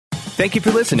Thank you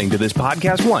for listening to this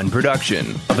Podcast One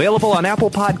production. Available on Apple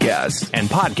Podcasts and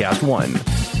Podcast One.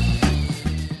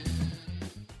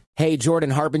 Hey, Jordan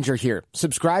Harbinger here.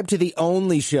 Subscribe to the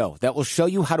only show that will show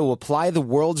you how to apply the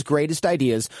world's greatest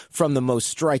ideas from the most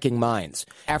striking minds.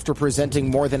 After presenting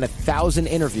more than 1,000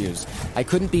 interviews, I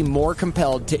couldn't be more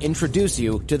compelled to introduce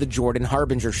you to the Jordan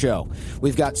Harbinger Show.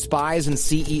 We've got spies and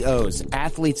CEOs,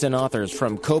 athletes and authors,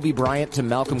 from Kobe Bryant to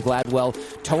Malcolm Gladwell,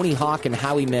 Tony Hawk and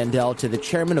Howie Mandel, to the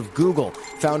chairman of Google,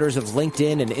 founders of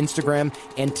LinkedIn and Instagram,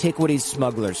 antiquities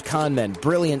smugglers, con men,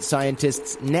 brilliant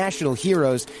scientists, national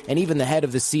heroes, and even the head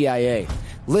of the CIA.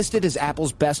 Listed as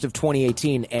Apple's Best of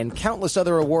 2018 and countless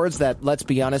other awards that, let's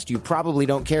be honest, you probably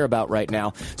don't care about right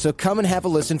now. So come and have a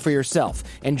listen for yourself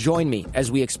and join me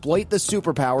as we exploit the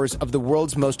superpowers of the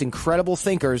world's most incredible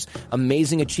thinkers,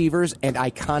 amazing achievers, and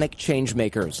iconic change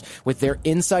makers, with their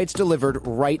insights delivered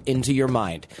right into your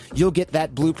mind. You'll get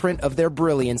that blueprint of their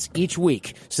brilliance each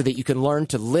week so that you can learn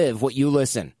to live what you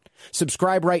listen.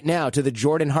 Subscribe right now to The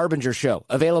Jordan Harbinger Show,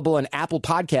 available on Apple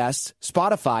Podcasts,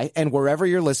 Spotify, and wherever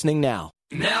you're listening now.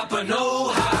 Napa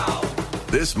know-how.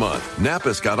 This month,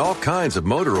 Napa's got all kinds of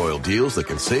motor oil deals that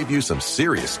can save you some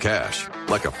serious cash.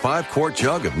 Like a 5-quart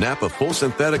jug of Napa full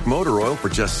synthetic motor oil for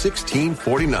just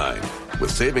 $16.49. With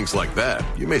savings like that,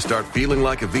 you may start feeling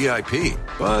like a VIP.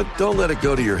 But don't let it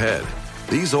go to your head.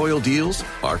 These oil deals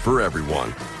are for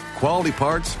everyone. Quality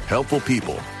parts, helpful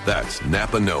people. That's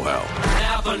Napa know-how.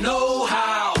 Napa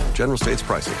know-how. General States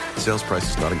pricing. Sales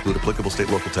prices not include applicable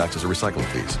state, local taxes, or recycling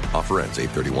fees. Offer ends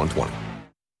 8/31/20.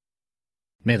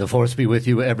 May the force be with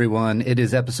you, everyone. It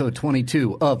is episode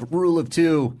 22 of Rule of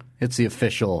Two. It's the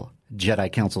official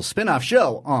Jedi Council spinoff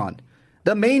show on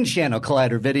the main channel,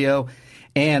 Collider Video,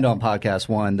 and on Podcast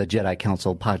One, the Jedi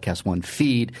Council Podcast One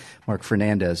feed. Mark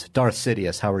Fernandez, Darth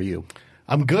Sidious, how are you?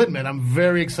 I'm good, man. I'm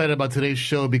very excited about today's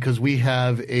show because we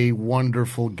have a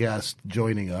wonderful guest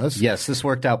joining us. Yes, this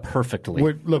worked out perfectly.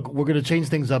 We're going to change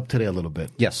things up today a little bit.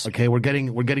 Yes. Okay, we're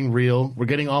getting real. We're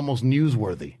getting almost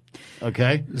newsworthy.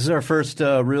 Okay? This is our first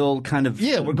real kind of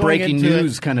we're breaking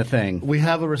news kind of thing. We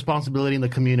have a responsibility in the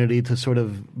community to sort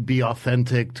of be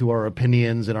authentic to our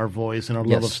opinions and our voice and our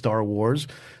love of Star Wars.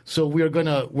 So we're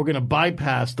gonna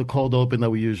bypass the cold open that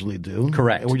we usually do.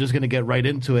 Correct. And we're just gonna get right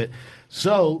into it.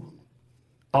 So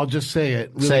I'll just say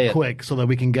it really quick so that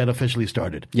we can get officially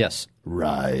started. Yes.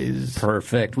 Rise.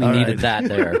 Perfect. We needed that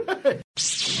there.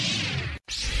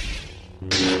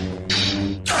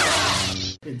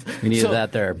 We needed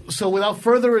that there. So without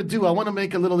further ado, I want to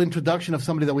make a little introduction of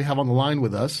somebody that we have on the line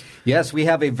with us. Yes, we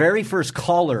have a very first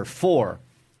caller for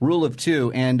Rule of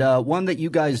Two, and one that you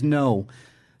guys know.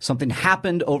 Something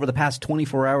happened over the past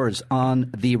 24 hours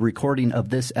on the recording of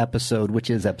this episode, which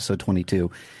is episode 22.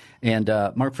 And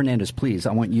Mark Fernandez, please,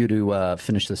 I want you to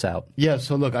finish this out. Yeah,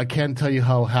 so look, I can't tell you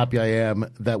how happy I am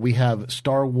that we have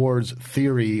Star Wars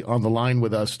Theory on the line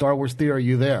with us. Star Wars Theory, are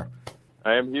you there?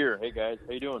 I am here. Hey, guys.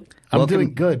 How you doing? I'm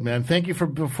doing good, man. Thank you for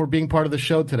being part of the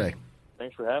show today.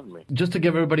 Thanks for having me. Just to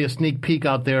give everybody a sneak peek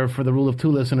out there for the Rule of Two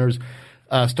listeners,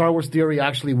 Star Wars Theory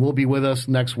actually will be with us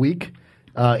next week.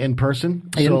 In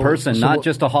person. Not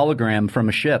just a hologram from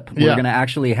a ship. We're going to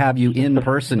actually have you in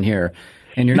person here.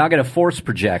 And you're not going to force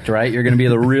project, right? You're going to be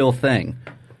the real thing.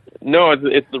 No,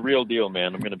 it's the real deal,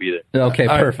 man. I'm going to be there. Okay,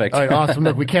 perfect. All right, awesome.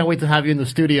 Look, we can't wait to have you in the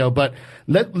studio. But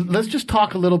let's just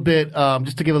talk a little bit,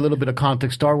 just to give a little bit of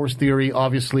context. Star Wars Theory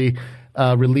obviously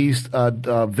released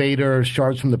Vader,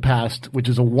 Shards from the Past, which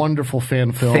is a wonderful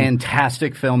fan film.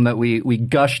 Fantastic film that we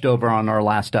gushed over on our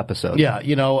last episode. Yeah,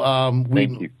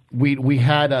 we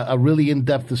had a really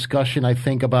in-depth discussion, I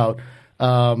think, about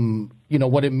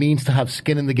what it means to have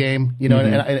skin in the game.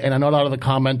 And I know a lot of the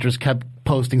commenters kept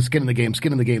posting skin in the game,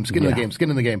 skin in the game, skin in the game, skin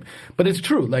in the game. But it's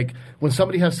true. Like, when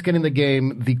somebody has skin in the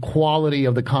game, the quality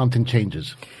of the content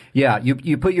changes. Yeah,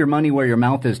 you put your money where your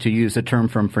mouth is, to use a term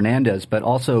from Fernandez, but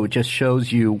also it just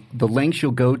shows you the lengths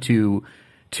you'll go to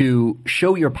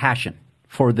show your passion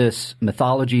for this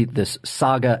mythology, this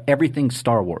saga, everything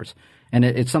Star Wars. And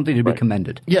it's something to be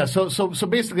commended. Yeah, so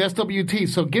basically SWT.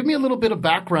 So give me a little bit of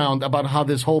background about how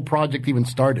this whole project even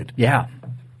started. Yeah.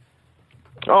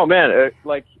 Oh, man.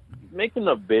 Making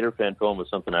a Vader fan film was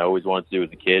something I always wanted to do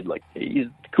as a kid. Like, he's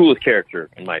the coolest character,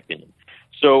 in my opinion.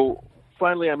 So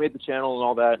finally I made the channel and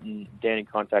all that, and Danny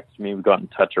contacted me. We got in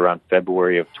touch around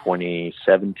February of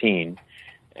 2017,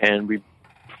 and we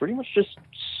pretty much just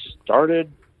started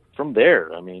from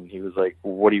there. I mean, he was like,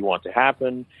 well, what do you want to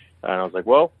happen? And I was like,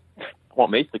 well, I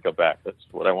want Mace to come back. That's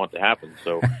what I want to happen.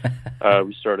 So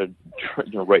we started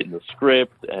writing the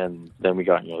script, and then we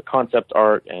got the concept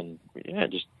art, and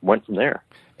just went from there.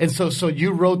 And so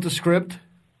you wrote the script?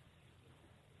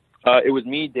 It was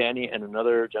me, Danny, and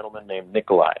another gentleman named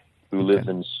Nikolai. who lives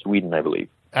in Sweden, I believe.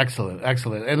 Excellent.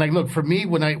 And like, look, for me,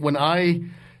 when I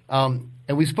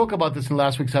and we spoke about this in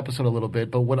last week's episode a little bit,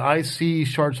 but when I see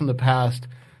Shards from the Past,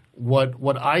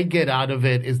 what I get out of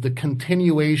it is the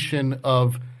continuation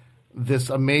of this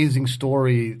amazing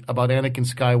story about Anakin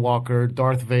Skywalker,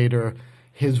 Darth Vader,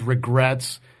 his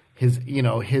regrets, his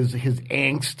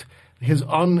angst, his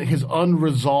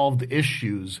unresolved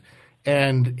issues,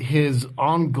 and his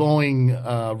ongoing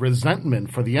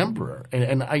resentment for the Emperor.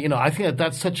 And I think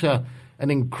that's such an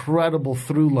incredible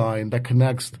through line that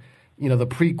connects, the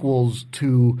prequels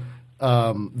to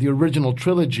the original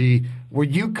trilogy. Were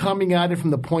you coming at it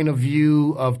from the point of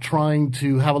view of trying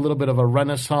to have a little bit of a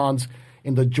renaissance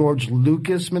in the George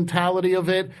Lucas mentality of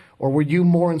it, or were you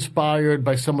more inspired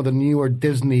by some of the newer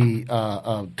Disney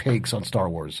takes on Star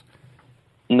Wars?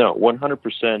 No,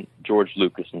 100% George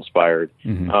Lucas inspired.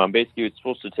 Basically, it's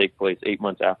supposed to take place 8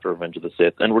 months after Revenge of the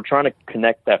Sith, and we're trying to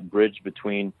connect that bridge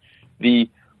between the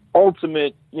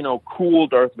ultimate, cool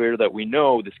Darth Vader that we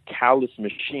know, this callous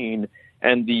machine,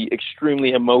 and the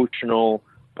extremely emotional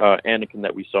Anakin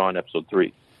that we saw in Episode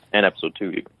 3 and Episode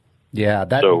 2 even. Yeah.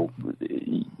 So,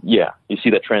 you see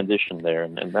that transition there,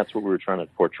 and that's what we were trying to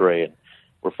portray, and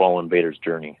we're following Vader's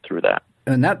journey through that.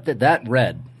 And that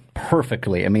read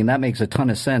perfectly. I mean, that makes a ton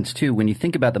of sense, too. When you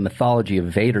think about the mythology of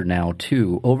Vader now,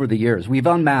 too, over the years, we've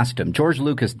unmasked him. George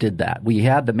Lucas did that. We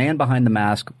had the man behind the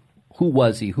mask. Who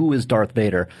was he? Who is Darth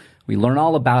Vader? We learn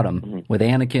all about him with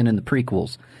Anakin in the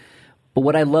prequels. But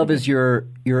what I love is your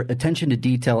attention to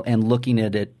detail and looking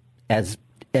at it as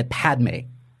Padme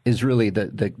is really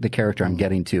the character I'm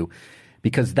getting to.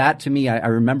 Because that, to me, I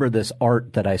remember this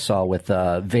art that I saw with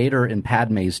Vader in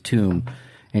Padme's tomb,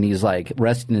 and he's like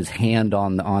resting his hand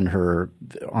on her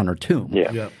tomb.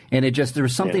 Yeah. And there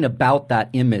was something about that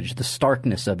image, the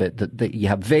starkness of it, that you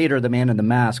have Vader, the man in the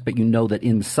mask, but you know that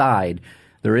inside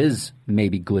there is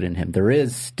maybe good in him. There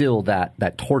is still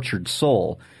that tortured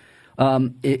soul.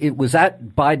 It was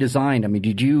that by design. I mean,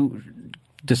 did you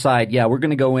decide, we're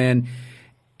going to go in,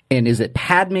 and is it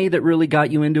Padme that really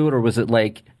got you into it, or was it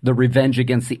like the revenge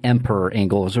against the Emperor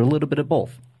angle? Was there a little bit of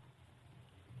both?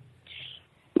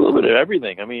 A little bit of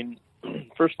everything. I mean,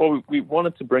 first of all, we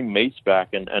wanted to bring Mace back,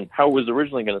 and how it was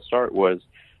originally going to start was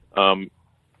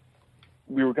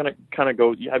we were going to kind of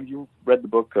go. Have you read the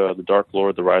book, The Dark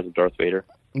Lord, The Rise of Darth Vader?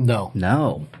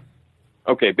 No.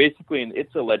 Okay, basically,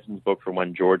 it's a Legends book from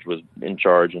when George was in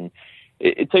charge, and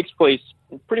it takes place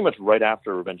pretty much right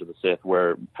after Revenge of the Sith,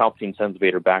 where Palpatine sends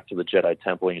Vader back to the Jedi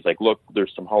Temple, and he's like, look,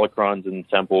 there's some holocrons in the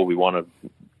temple. We want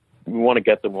to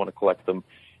get them, we want to collect them.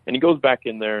 And he goes back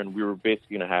in there, and we were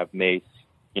basically going to have Mace,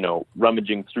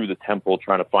 rummaging through the temple,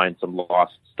 trying to find some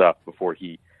lost stuff before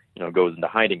he, goes into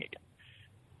hiding again.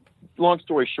 Long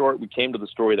story short, we came to the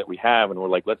story that we have, and we're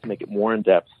like, let's make it more in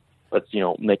depth. Let's,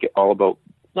 make it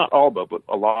not all about, but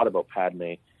a lot about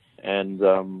Padme, and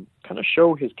kind of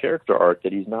show his character arc,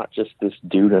 that he's not just this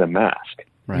dude in a mask.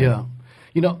 Right. Yeah.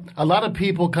 A lot of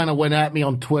people kind of went at me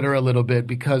on Twitter a little bit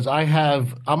because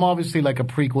I'm obviously like a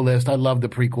prequelist. I love the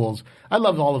prequels. I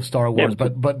love all of Star Wars,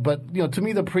 but to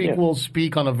me the prequels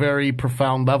speak on a very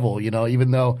profound level,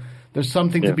 even though there's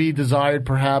something to be desired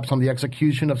perhaps on the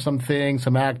execution of some things,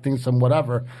 some acting, some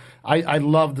whatever. I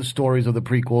love the stories of the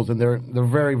prequels, and they're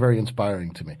very, very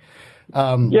inspiring to me.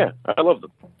 I love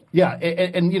them. Yeah,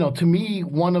 and to me,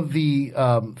 one of the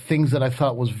things that I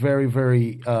thought was very,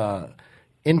 very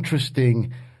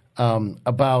interesting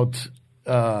about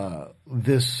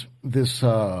this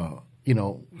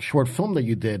short film that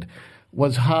you did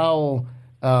was how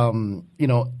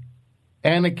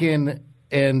Anakin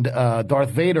and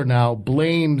Darth Vader now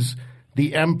blames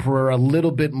the Emperor a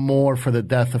little bit more for the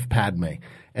death of Padme.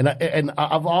 And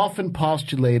I've often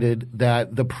postulated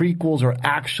that the prequels are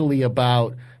actually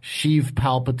about Sheev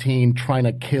Palpatine trying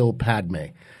to kill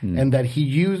Padme. And that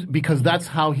because that's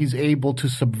how he's able to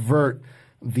subvert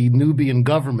the Nubian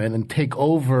government and take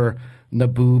over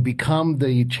Naboo, become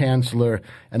the chancellor,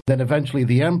 and then eventually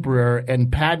the emperor,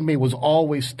 and Padme was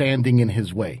always standing in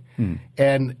his way.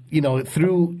 And,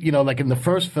 through, like in the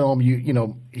first film,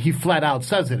 he flat out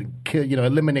says it,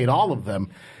 eliminate all of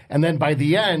them. And then by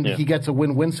the end, he gets a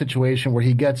win-win situation where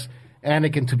he gets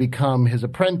Anakin to become his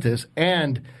apprentice,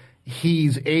 and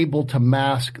he's able to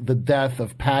mask the death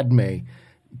of Padme.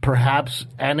 Perhaps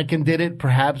Anakin did it,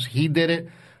 perhaps he did it.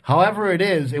 However it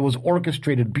is, it was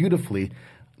orchestrated beautifully.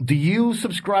 Do you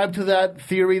subscribe to that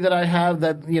theory that I have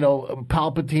that,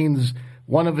 Palpatine's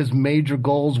one of his major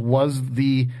goals was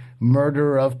the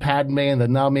murder of Padme, and that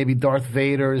now maybe Darth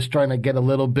Vader is trying to get a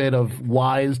little bit of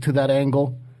wise to that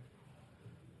angle?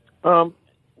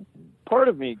 Part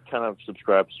of me kind of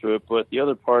subscribes to it, but the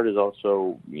other part is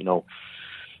also,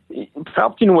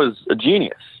 Palpatine was a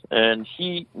genius, and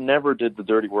he never did the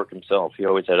dirty work himself. He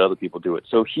always had other people do it.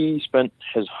 So he spent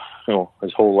his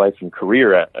whole life and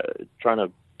career trying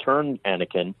to turn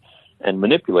Anakin and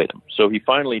manipulate him. So he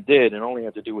finally did, and all he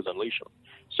had to do was unleash him.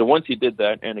 So once he did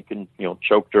that, Anakin,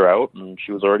 choked her out, and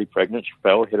she was already pregnant. She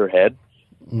fell, hit her head,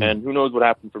 and who knows what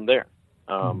happened from there.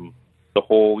 The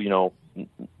whole,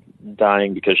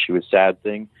 dying because she was sad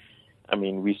thing. I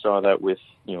mean, we saw that with,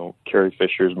 Carrie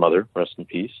Fisher's mother, rest in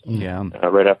peace. Yeah.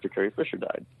 Right after Carrie Fisher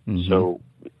died. Mm-hmm. So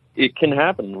it can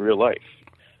happen in real life.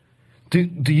 Do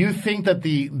you think that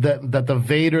the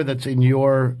Vader that's in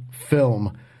your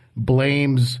film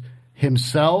blames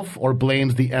himself or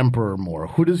blames the Emperor more?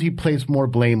 Who does he place more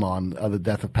blame on the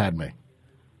death of Padme?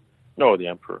 No, the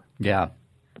Emperor. Yeah.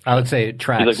 I would say it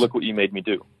tracks. He's like, look what you made me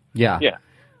do. Yeah. Yeah.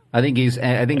 I think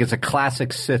it's a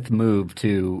classic Sith move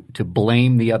to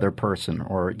blame the other person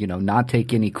or, not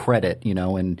take any credit,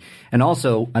 and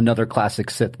also another classic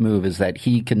Sith move is that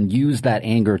he can use that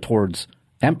anger towards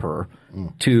Emperor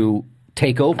to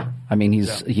take over. I mean,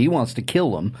 he wants to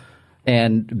kill him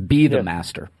and be the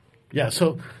master. Yeah.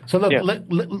 So look,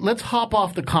 let's hop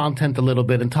off the content a little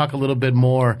bit and talk a little bit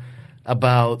more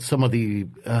about some of the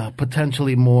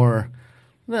potentially more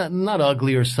not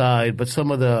uglier side, but some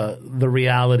of the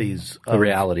realities. Of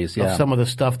some of the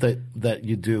stuff that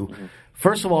you do. Mm-hmm.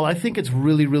 First of all, I think it's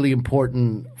really, really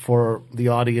important for the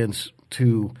audience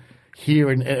to hear,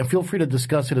 and feel free to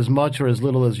discuss it as much or as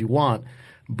little as you want,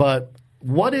 but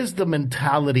what is the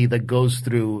mentality that goes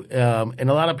through, and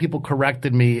a lot of people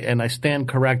corrected me, and I stand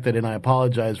corrected, and I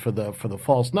apologize for the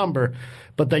false number,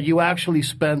 but that you actually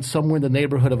spent somewhere in the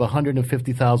neighborhood of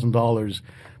 $150,000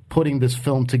 putting this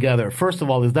film together. First of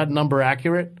all, is that number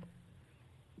accurate?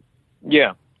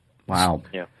 Yeah. Wow.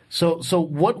 Yeah. So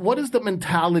what is the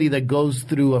mentality that goes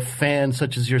through a fan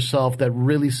such as yourself that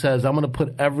really says, I'm going to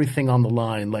put everything on the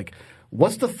line? Like,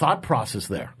 what's the thought process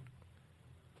there?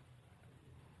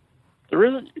 There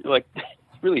isn't,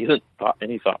 really isn't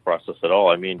any thought process at all.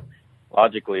 I mean,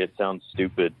 logically it sounds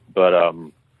stupid, but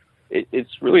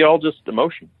it's really all just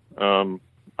emotion.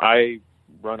 I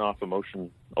run off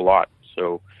emotion a lot.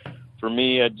 So for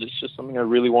me, it's just something I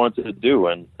really wanted to do.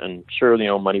 And sure,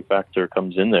 money factor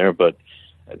comes in there, but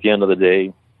at the end of the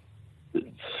day,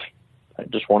 I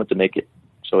just wanted to make it.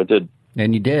 So I did.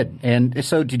 And you did. And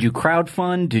so did you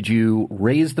crowdfund? Did you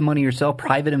raise the money yourself?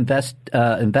 Private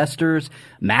investors?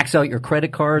 Max out your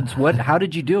credit cards? How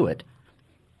did you do it?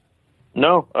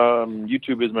 No,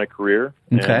 YouTube is my career.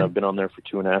 Okay. And I've been on there for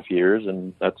 2.5 years.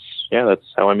 And that's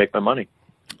how I make my money.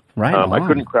 Right. I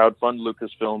couldn't crowdfund.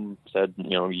 Lucasfilm said,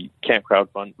 you can't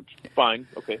crowdfund, which is fine.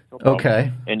 Okay. No problem.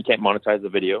 Okay. And you can't monetize the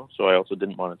video. So I also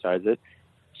didn't monetize it.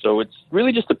 So it's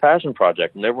really just a passion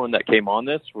project. And everyone that came on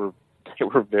this were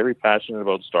very passionate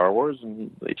about Star Wars. And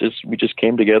we just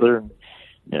came together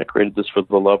and created this for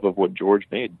the love of what George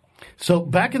made. So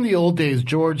back in the old days,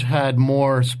 George had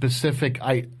more specific,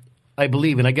 I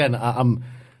believe, and again, I'm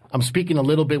speaking a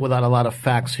little bit without a lot of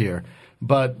facts here,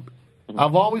 but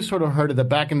I've always sort of heard that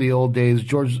back in the old days,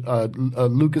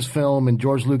 Lucasfilm and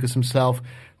George Lucas himself,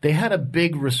 they had a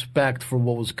big respect for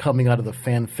what was coming out of the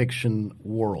fan fiction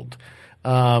world.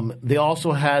 They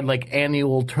also had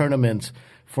annual tournaments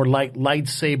for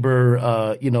lightsaber,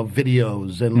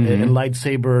 videos and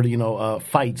lightsaber,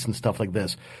 fights and stuff like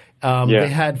this. They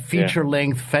had feature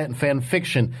length fan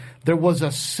fiction. There was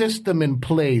a system in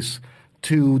place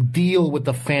to deal with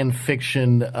the fan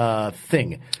fiction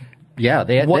thing. Yeah,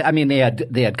 they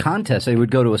had contests. They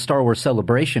would go to a Star Wars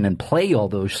celebration and play all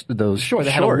those sure, they shorts,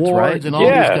 had awards, right? And all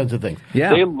these kinds of things.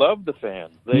 Yeah, they loved the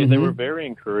fans. They were very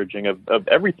encouraging of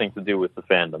everything to do with the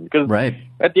fandom because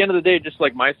at the end of the day, just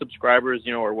like my subscribers,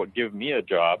 are what give me a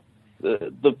job.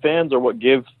 The fans are what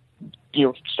give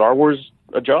Star Wars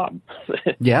a job.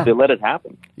 Yeah, they let it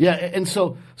happen. Yeah, and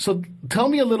so tell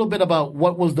me a little bit about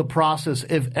what was the process,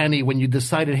 if any, when you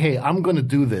decided, hey, I'm going to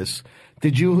do this.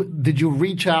 Did you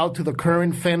reach out to the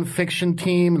current fan fiction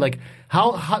team? Like,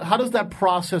 how does that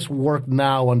process work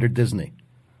now under Disney?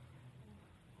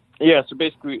 Yeah, so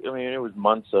basically, it was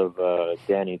months of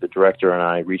Danny, the director, and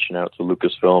I reaching out to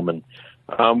Lucasfilm,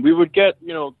 and we would get,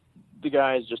 the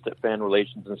guys just at fan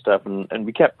relations and stuff, and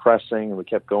we kept pressing, and we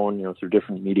kept going, through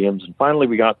different mediums, and finally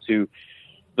we got to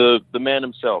the man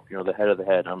himself, the head of the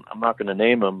head. I'm not going to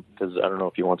name him because I don't know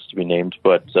if he wants to be named,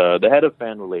 but the head of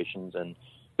fan relations, and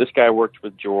this guy worked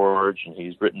with George, and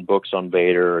he's written books on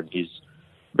Vader, and he's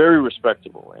very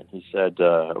respectable. And he said,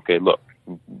 okay, look,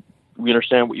 we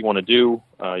understand what you want to do.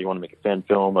 You want to make a fan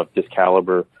film of this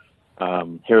caliber.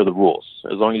 Here are the rules.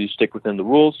 As long as you stick within the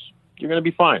rules, you're going to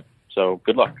be fine. So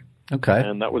good luck. Okay.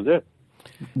 And that was it.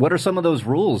 What are some of those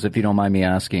rules, if you don't mind me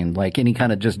asking? Like any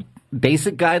kind of just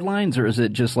basic guidelines, or is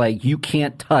it just like you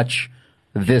can't touch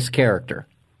this character?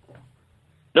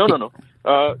 No.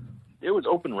 It was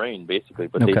open reign, basically,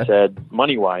 but Okay. they said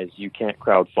money-wise, you can't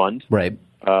crowdfund. Right.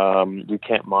 You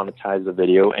can't monetize the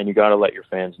video, and you got to let your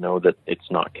fans know that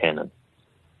it's not canon.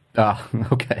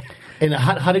 Okay. And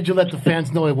how did you let the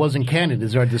fans know it wasn't canon?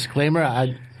 Is there a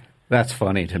disclaimer? That's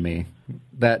funny to me.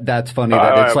 That's funny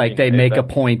that it's like they make a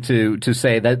point to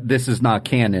say that this is not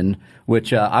canon,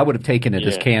 which I would have taken it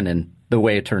as canon the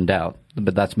way it turned out.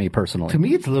 But that's me personally. To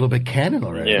me, it's a little bit canon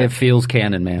already. Yeah. It feels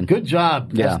canon, man. Good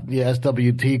job, Yeah.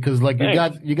 SWT, because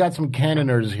you got some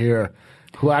canoners here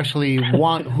who actually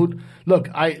want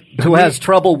who has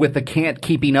trouble with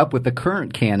keeping up with the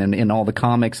current canon in all the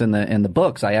comics and the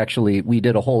books. We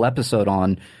did a whole episode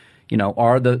on,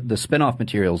 are the spin-off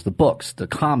materials, the books, the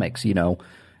comics,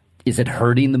 is it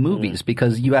hurting the movies?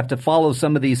 Because you have to follow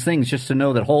some of these things just to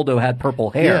know that Holdo had purple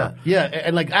hair. Yeah,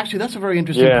 and actually that's a very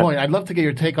interesting point. I'd love to get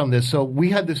your take on this. So we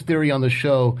had this theory on the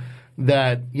show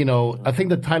that, I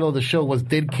think the title of the show was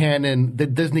Did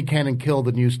Disney canon kill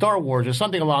the new Star Wars or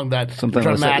something along that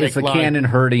dramatic it's the line. canon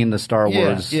hurting the Star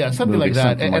Wars something movie, like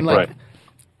that. something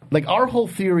Like our whole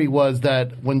theory was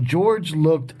that when George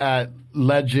looked at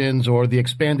Legends or the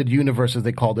expanded universe as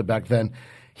they called it back then,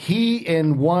 he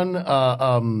in one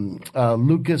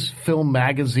Lucasfilm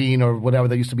magazine or whatever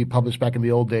that used to be published back in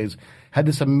the old days had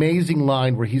this amazing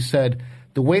line where he said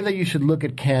the way that you should look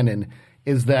at canon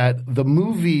is that the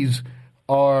movies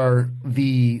are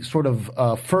the sort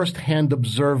of first-hand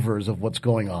observers of what's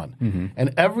going on. Mm-hmm.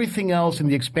 And everything else in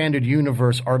the expanded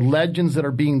universe are legends that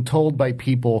are being told by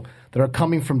people that are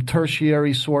coming from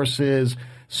tertiary sources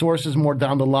more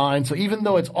down the line. So even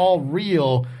though it's all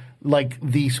real, like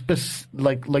the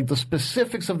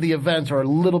specifics of the events are a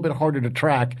little bit harder to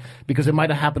track because it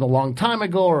might have happened a long time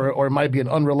ago or it might be an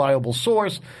unreliable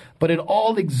source, but it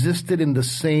all existed in the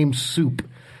same soup.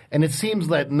 And it seems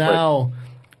that now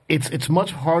it's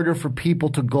much harder for people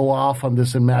to go off on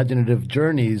this imaginative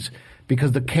journeys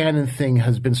because the canon thing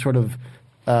has been sort of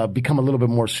become a little bit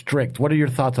more strict. What are your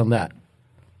thoughts on that?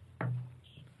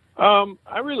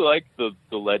 I really like the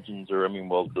Legends,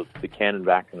 the canon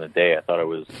back in the day. I thought it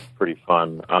was pretty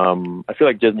fun. I feel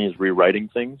like Disney is rewriting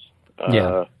things.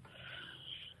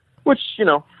 Which,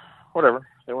 whatever.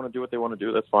 They want to do what they want to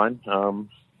do. That's fine.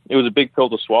 It was a big pill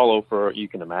to swallow you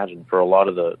can imagine, for a lot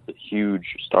of the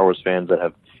huge Star Wars fans that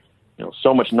have,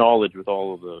 so much knowledge with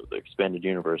all of the expanded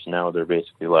universe. Now they're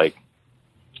basically like,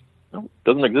 no, it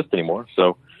doesn't exist anymore.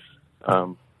 So,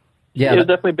 it was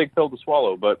definitely a big pill to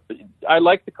swallow, but I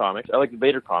like the comics. I like the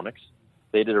Vader comics.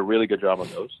 They did a really good job on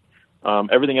those.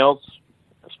 Everything else,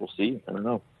 I guess we'll see. I don't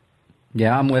know.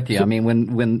 Yeah, I'm with you. I mean,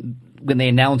 when they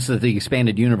announced that the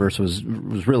expanded universe was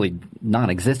really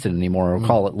non-existent anymore, or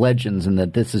call it Legends, and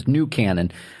that this is new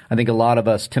canon, I think a lot of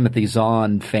us Timothy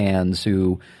Zahn fans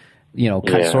who,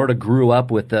 sort of grew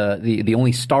up with the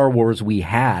only Star Wars we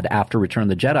had after Return of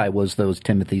the Jedi was those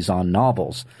Timothy Zahn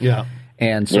novels. Yeah.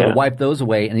 And so to wipe those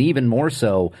away, and even more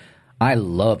so, I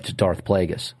loved Darth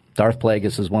Plagueis. Darth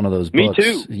Plagueis is one of those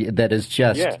books that is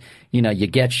just, you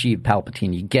get Sheev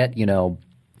Palpatine, you get,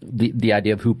 the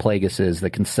idea of who Plagueis is that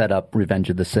can set up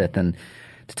Revenge of the Sith, and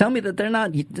to tell me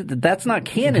that that's not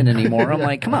canon anymore, I'm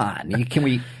like, come on, can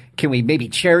we maybe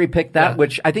cherry pick that,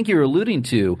 which I think you're alluding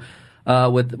to.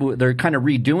 They're kind of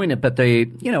redoing it, but they,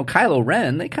 Kylo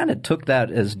Ren, they kind of took that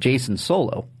as Jason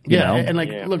Solo.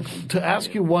 Look, to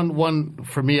ask you one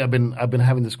for me, I've been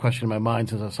having this question in my mind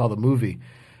since I saw the movie.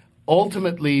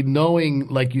 Ultimately, knowing,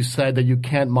 like you said, that you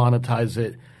can't monetize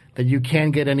it, that you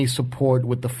can't get any support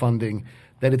with the funding,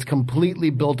 that it's completely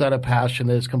built out of passion,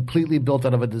 that it's completely built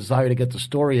out of a desire to get the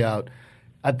story out.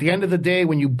 At the end of the day,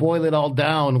 when you boil it all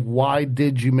down, why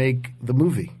did you make the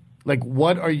movie? Like,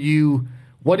 what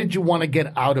did you want to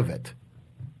get out of it?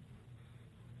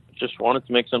 Just wanted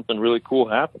to make something really cool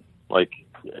happen.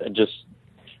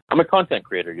 I'm a content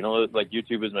creator, like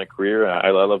YouTube is my career.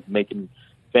 I love making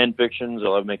fan fictions. I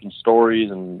love making stories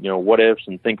and, what ifs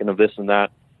and thinking of this and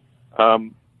that.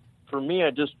 For me,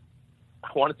 I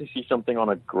wanted to see something on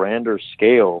a grander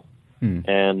scale.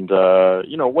 And,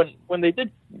 when they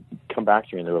did come back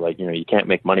to me and they were like, you can't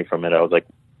make money from it, I was like,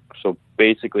 so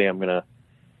basically I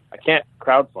can't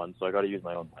crowdfund, so I got to use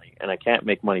my own money, and I can't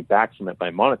make money back from it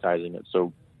by monetizing it.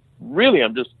 So really,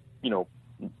 I'm just,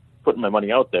 putting my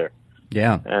money out there.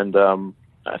 Yeah. And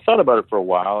I thought about it for a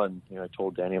while, and I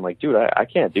told Danny, I'm like, dude, I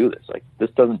can't do this. Like, this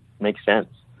doesn't make sense.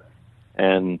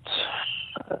 And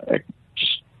I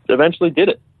just eventually did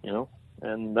it,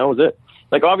 and that was it.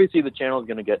 Like, obviously, the channel is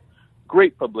going to get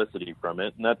great publicity from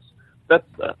it, and that's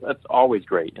that's always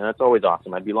great, and that's always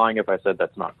awesome. I'd be lying if I said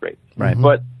that's not great. Right.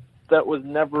 But that was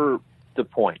never the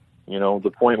point.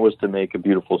 The point was to make a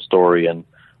beautiful story, and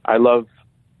I love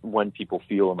when people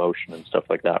feel emotion and stuff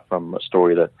like that from a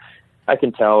story that I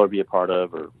can tell or be a part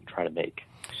of or try to make.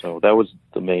 So that was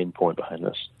the main point behind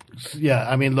this. Yeah,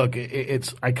 I mean, look,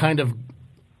 I kind of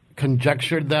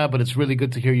conjectured that, but it's really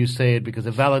good to hear you say it because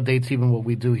it validates even what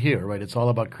we do here, right? It's all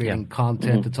about creating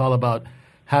content. Mm-hmm. It's all about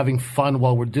having fun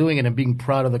while we're doing it and being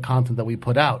proud of the content that we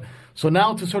put out. So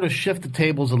now to sort of shift the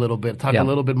tables a little bit, talk a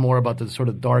little bit more about the sort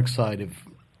of dark side,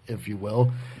 if you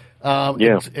will.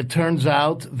 It turns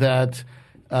out that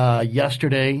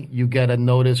yesterday you get a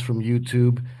notice from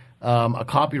YouTube, a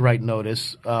copyright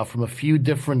notice from a few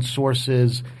different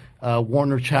sources.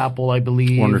 Warner Chappell, I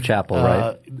believe. Warner Chappell,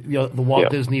 right? The Walt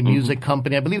Disney Music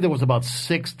Company. I believe there was about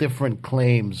 6 different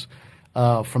claims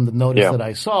from the notice that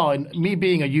I saw. And me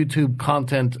being a YouTube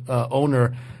content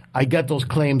owner, I get those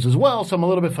claims as well, so I'm a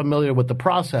little bit familiar with the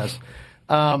process.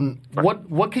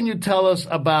 What can you tell us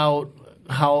about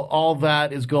how all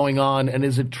that is going on, and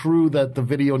is it true that the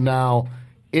video now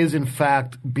is in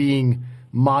fact being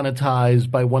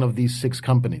monetized by one of these 6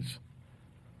 companies?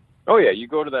 Oh, yeah. You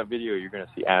go to that video, you're going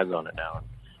to see ads on it now.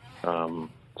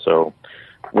 So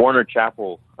Warner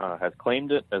Chappell has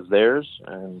claimed it as theirs,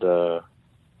 and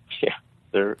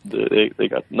they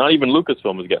got, not even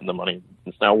Lucasfilm is getting the money.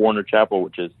 It's now Warner Chappell,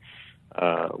 which is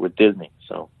with Disney.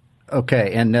 So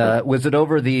okay, and was it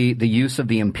over the use of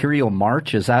the Imperial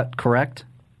March? Is that correct?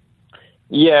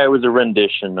 Yeah, it was a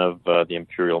rendition of the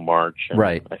Imperial March. And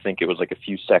right. I think it was like a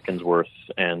few seconds worth,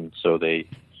 and so they're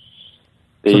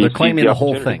claiming the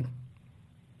whole thing.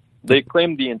 They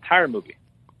claimed the entire movie.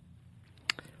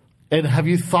 And have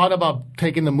you thought about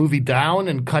taking the movie down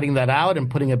and cutting that out and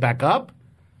putting it back up?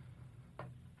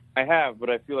 I have,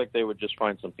 but I feel like they would just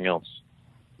find something else.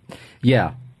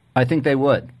 Yeah, I think they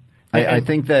would. I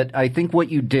think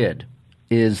what you did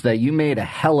is that you made a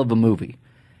hell of a movie.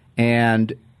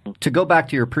 And to go back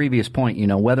to your previous point,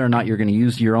 whether or not you're going to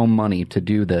use your own money to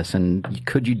do this, and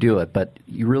could you do it, but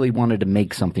you really wanted to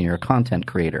make something. You're a content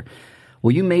creator.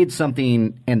 Well, you made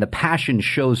something, and the passion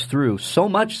shows through so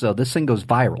much so this thing goes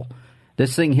viral.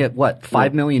 This thing hit,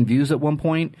 5 million views at one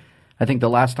point? I think the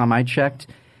last time I checked.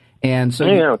 And so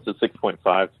it's a 6.5.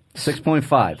 6.5.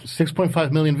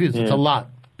 6.5 million views. That's a lot.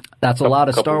 That's a lot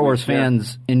of Star Wars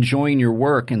fans enjoying your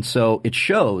work, and so it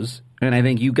shows. And I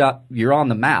think you're on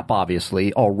the map,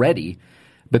 obviously, already.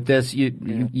 But this,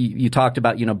 you talked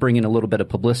about, bringing a little bit of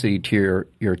publicity to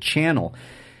your channel.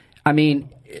 I mean,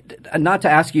 not to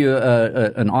ask you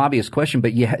an obvious question,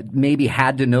 but you maybe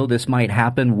had to know this might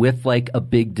happen with like a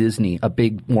big Disney, a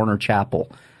big Warner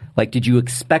Chappell. Like, did you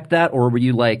expect that, or were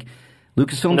you like,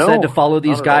 Lucasfilm said to follow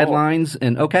these guidelines,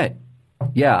 and okay,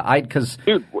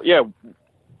 dude, yeah.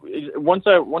 Once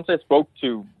I spoke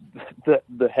to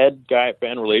the head guy at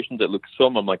fan relations at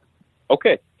Lucasfilm, I'm like,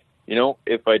 okay,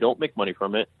 if I don't make money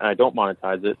from it, I don't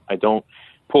monetize it, I don't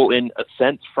pull in a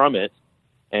cent from it,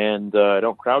 and I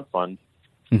don't crowdfund,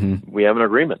 we have an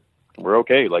agreement. We're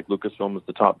okay. Like, Lucasfilm is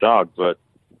the top dog, but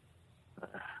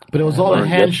it was all a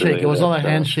handshake. It was all a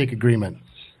handshake agreement.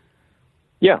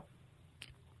 Yeah.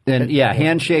 And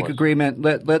handshake agreement.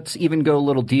 Let's even go a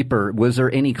little deeper. Was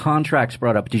there any contracts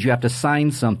brought up? Did you have to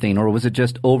sign something, or was it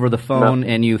just over the phone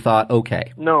and you thought,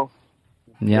 okay? No.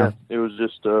 Yeah. It was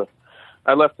just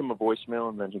I left him a voicemail,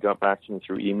 and then he got back to me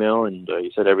through email, and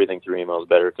he said everything through email is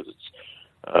better because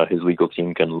it's his legal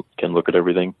team can look at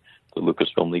everything, the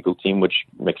Lucasfilm legal team, which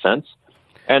makes sense.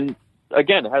 And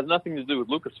again, it has nothing to do with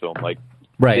Lucasfilm. Like,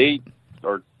 right.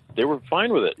 They were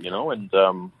fine with it,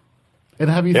 and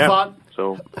have you thought?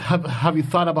 So have you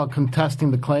thought about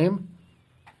contesting the claim?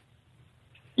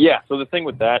 Yeah. So the thing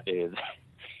with that is,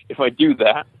 if I do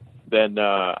that, then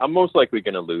I'm most likely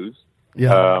going to lose.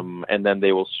 Yeah. And then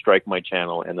they will strike my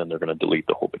channel, and then they're going to delete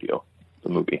the whole video, the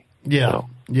movie. Yeah. So.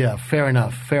 Yeah. Fair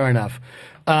enough.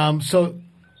 So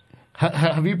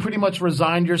have you pretty much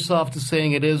resigned yourself to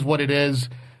saying it is what it is?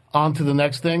 On to the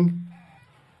next thing.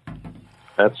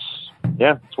 That's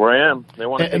where I am. They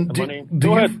want to take the money.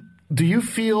 Go ahead. Do you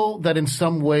feel that in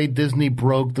some way Disney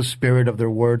broke the spirit of their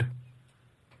word?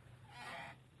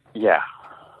 Yeah.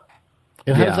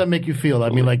 And how does that make you feel? I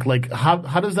mean, like how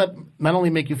does that not only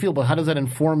make you feel, but how does that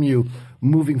inform you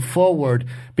moving forward?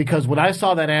 Because when I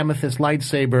saw that amethyst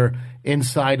lightsaber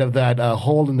inside of that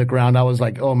hole in the ground, I was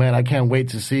like, oh man, I can't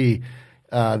wait to see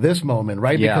this moment,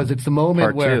 right? Yeah. Because it's the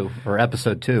moment Part 2, or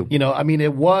episode 2. I mean,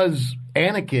 it was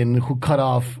Anakin who cut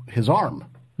off his arm.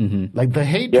 Mm-hmm. Like, the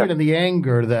hatred and the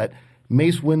anger that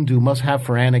Mace Windu must have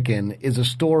for Anakin is a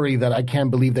story that I can't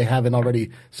believe they haven't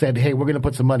already said, hey, we're going to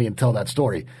put some money and tell that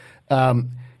story.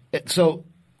 So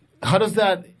how does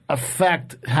that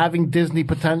affect having Disney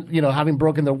having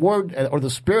broken their word or the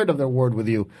spirit of their word with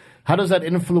you? How does that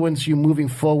influence you moving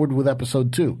forward with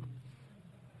episode 2?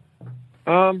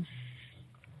 Well,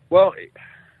 if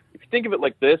you think of it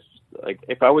like this, like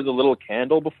if I was a little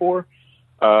candle before,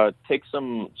 take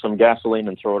some gasoline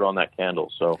and throw it on that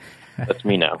candle. So that's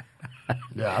me now.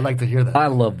 Yeah, I like to hear that. I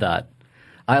love that.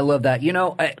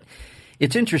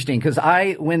 It's interesting because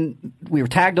when we were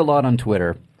tagged a lot on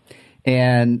Twitter,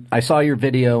 and I saw your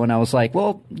video, and I was like,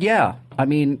 well, yeah, I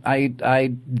mean,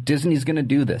 Disney's going to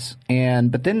do this,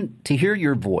 but then to hear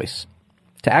your voice,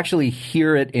 to actually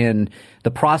hear it in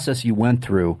the process you went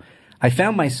through, I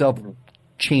found myself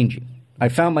changing. I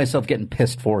found myself getting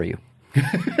pissed for you.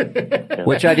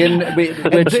 Which I didn't.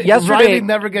 Which yesterday, Riley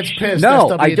never gets pissed.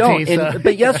 No, I don't.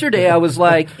 But yesterday I was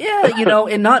like, yeah,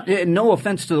 and no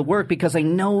offense to the work, because I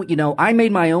know, I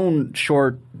made my own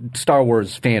short Star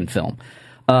Wars fan film,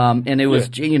 and it was,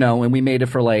 and we made it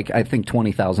for I think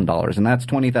 $20,000, and that's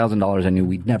 $20,000 I knew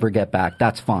we'd never get back.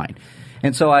 That's fine.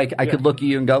 And so I could look at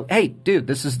you and go, hey, dude,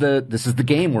 this is the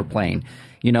game we're playing.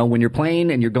 When you're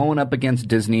playing and you're going up against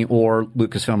Disney or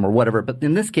Lucasfilm or whatever, but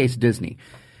in this case, Disney.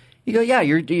 You go, yeah,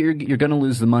 you're going to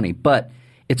lose the money. But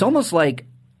it's almost like,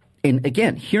 and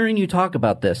again, hearing you talk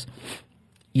about this,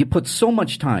 you put so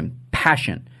much time,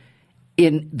 passion,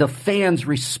 in the fans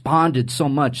responded so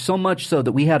much so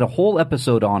that we had a whole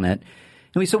episode on it.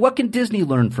 And we said, what can Disney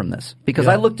learn from this? Because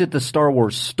I looked at the Star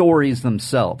Wars stories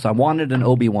themselves. I wanted an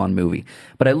Obi-Wan movie.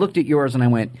 But I looked at yours and I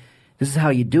went, this is how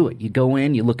you do it. You go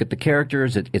in, you look at the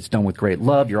characters. It's done with great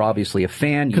love. You're obviously a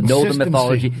fan. You know the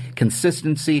mythology.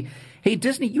 Consistency. Hey,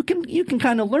 Disney, you can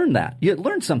kind of learn that. You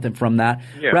learn something from that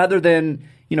rather than,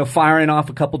 firing off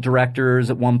a couple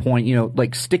directors at one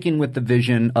point, sticking with the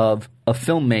vision of a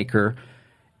filmmaker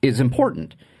is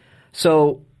important.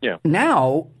 So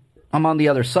now I'm on the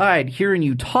other side hearing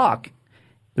you talk.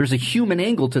 There's a human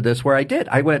angle to this where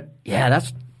I went, yeah,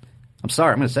 I'm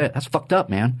sorry, I'm going to say it. That's fucked up,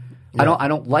 man. Yeah. I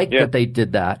don't like that they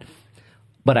did that,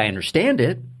 but I understand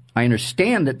it. I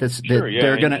understand that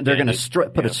they're gonna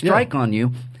put a strike on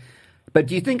you. But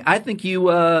do you think? I think you.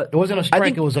 It wasn't a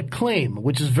strike. It was a claim,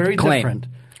 which is very different.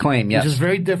 Claim, yes. Which is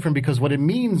very different because what it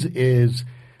means is,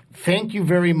 thank you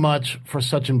very much for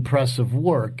such impressive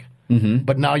work,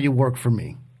 but now you work for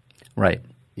me. Right.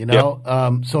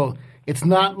 So it's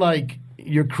not like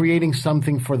you're creating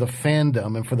something for the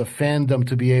fandom and for the fandom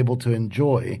to be able to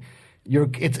enjoy.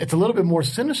 It's a little bit more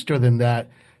sinister than that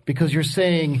because you're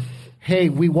saying, hey,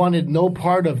 we wanted no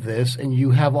part of this, and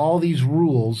you have all these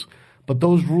rules. But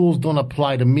those rules don't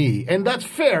apply to me, and that's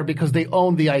fair because they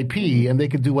own the IP and they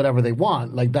can do whatever they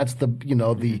want. Like that's the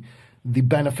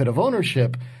benefit of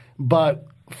ownership. But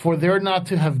for there not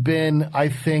to have been, I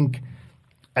think,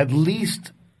 at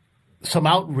least some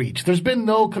outreach. There's been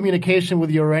no communication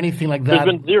with you or anything like that.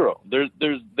 There's been zero.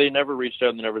 They never reached out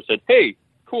and they never said, "Hey,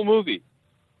 cool movie."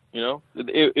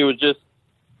 It was just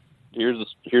here's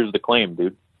the claim,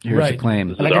 dude. Here's the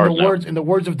claim. Like in the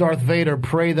words of Darth Vader,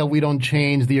 pray that we don't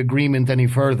change the agreement any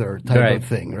further type of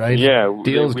thing, right? Yeah.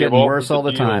 Deals getting worse all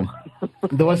the time.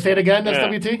 Do I say it again,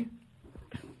 SWT?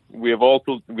 We have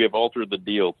altered the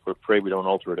deal, but pray we don't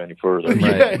alter it any further.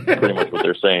 Right? Pretty much what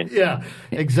they're saying. Yeah,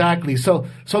 exactly. So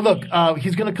look,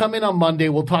 he's going to come in on Monday.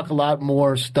 We'll talk a lot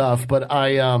more stuff, but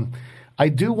I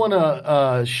do want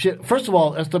to first of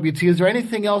all, SWT, is there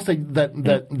anything else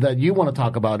that you want to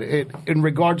talk about in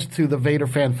regards to the Vader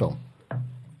fan film?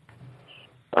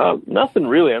 Nothing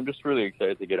really. I'm just really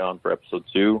excited to get on for episode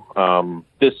 2. None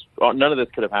of this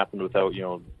could have happened without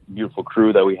beautiful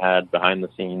crew that we had behind the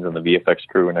scenes and the VFX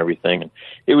crew and everything. And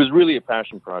it was really a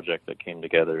passion project that came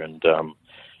together. And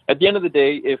at the end of the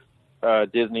day, if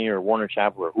Disney or Warner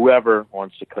Chappell or whoever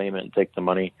wants to claim it and take the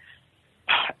money,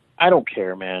 I don't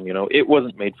care, man. It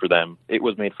wasn't made for them. It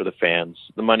was made for the fans.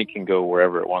 The money can go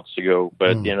wherever it wants to go.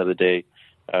 But at the end of the day,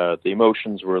 the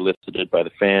emotions were elicited by the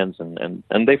fans, and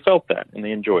they felt that, and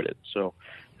they enjoyed it. So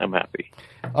I'm happy.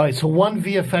 All right, so one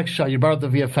VFX shot. You brought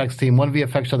up the VFX team. One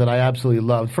VFX shot that I absolutely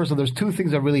loved. First of all, there's two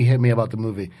things that really hit me about the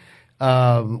movie.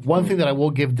 One thing that I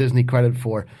will give Disney credit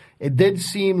for, it did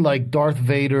seem like Darth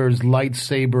Vader's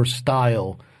lightsaber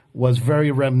style was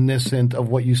very reminiscent of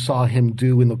what you saw him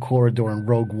do in the corridor in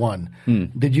Rogue One.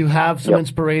 Did you have some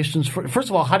inspirations? First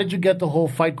of all, how did you get the whole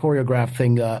fight choreograph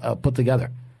thing put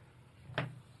together?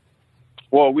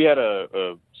 Well, we had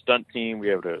a stunt team, we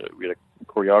had a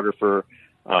choreographer,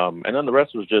 and then the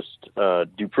rest was just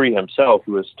Dupree himself,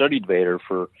 who has studied Vader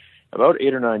for about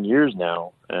 8 or 9 years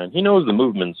now, and he knows the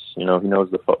movements. He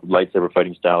knows the lightsaber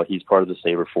fighting style. He's part of the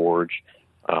Saber Forge.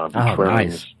 He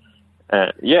trains.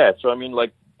 Nice. So I mean,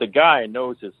 the guy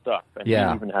knows his stuff, and he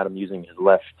even had him using his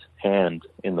left hand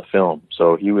in the film.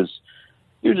 So he was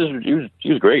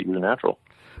great. He was a natural.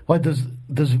 What does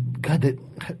God?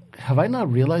 Have I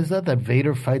not realized that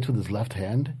Vader fights with his left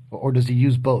hand, or does he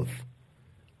use both?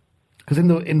 Because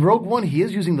in Rogue One, he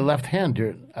is using the left hand.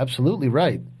 You're absolutely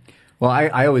right. Well,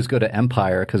 I always go to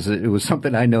Empire because it was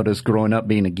something I noticed growing up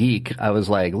being a geek. I was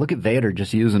like, look at Vader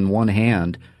just using one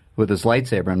hand with his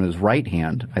lightsaber and his right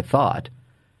hand, I thought.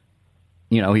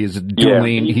 You know, he's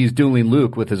dueling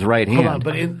Luke with his right hand. Hold on,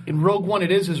 but in Rogue One,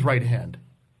 it is his right hand.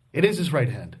 It is his right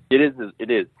hand. It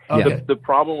is. Okay. The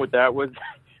problem with that was,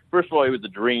 first of all, it was a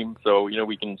dream, so,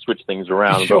 we can switch things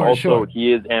around. But also,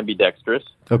 he is ambidextrous.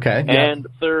 Okay. And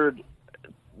third,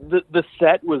 the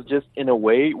set was just in a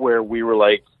way where we were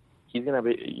like, he's gonna have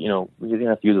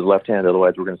to use his left hand,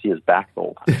 otherwise we're gonna see his back the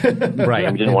whole time. Right.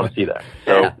 And we didn't want to see that.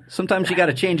 So sometimes you got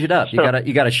to change it up. You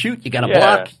got to shoot. You got to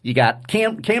block. You got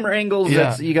camera angles.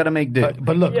 Yeah. You got to make do.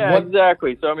 But look,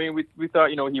 exactly. So we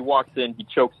thought, he walks in, he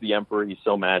chokes the Emperor. He's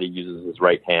so mad he uses his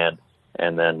right hand,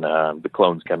 and then the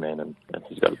clones come in and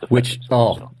he's got to defend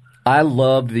himself, so. I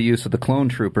loved the use of the clone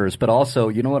troopers, but also,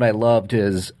 you know what I loved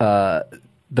is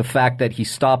the fact that he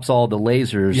stops all the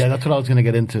lasers. Yeah, that's what I was going to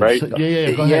get into. Right? So, go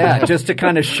ahead. Just to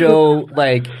kind of show,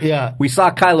 we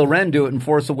saw Kylo Ren do it in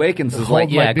Force Awakens. It's like,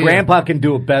 Grandpa can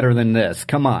do it better than this.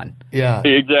 Come on. Yeah.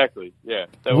 Exactly. Yeah,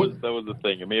 that was the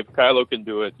thing. I mean, if Kylo can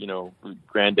do it,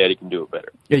 Granddaddy can do it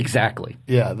better. Exactly.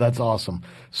 Yeah, that's awesome.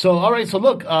 So, all right. So,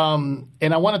 look, and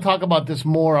I want to talk about this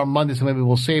more on Monday, so maybe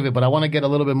we'll save it. But I want to get a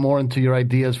little bit more into your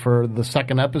ideas for the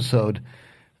second episode.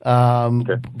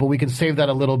 But we can save that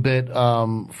a little bit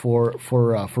for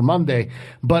Monday.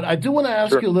 But I do want to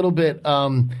ask you a little bit.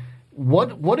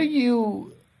 What are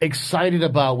you excited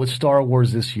about with Star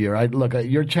Wars this year? Look,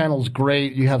 your channel's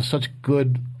great. You have such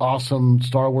good, awesome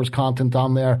Star Wars content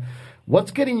on there.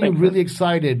 What's getting you really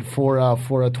excited for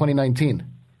 2019?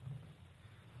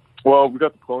 Well, we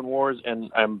got the Clone Wars,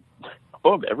 and I'm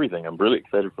above everything. I'm really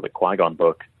excited for the Qui-Gon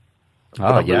book.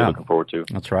 I'm really looking forward to.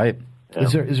 That's right. Yeah.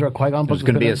 Is there a Qui-Gon book? There's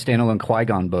going to be a standalone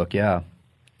Qui-Gon book, yeah.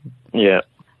 Yeah.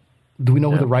 Do we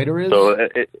know who the writer is? So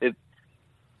it's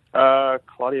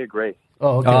Claudia Gray.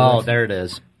 Oh, okay. Oh, there it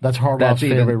is. That's Harbaughn's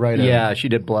favorite writer. Yeah, she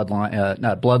did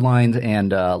Bloodlines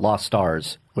and Lost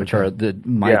Stars, which are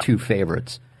my two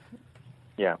favorites.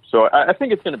 Yeah, so I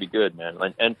think it's going to be good, man.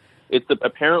 And it's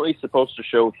apparently supposed to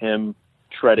show him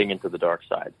treading into the dark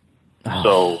side.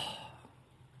 So...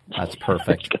 That's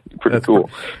perfect. Pretty cool.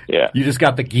 Yeah. You just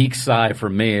got the geek side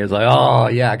from me. It's like, oh,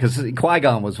 yeah, because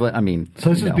Qui-Gon was what, I mean. So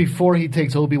this is before he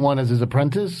takes Obi-Wan as his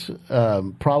apprentice,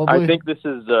 probably? I think this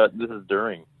is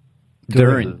during.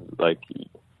 During? I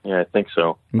think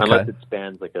so. Okay. Unless it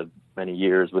spans many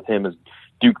years with him as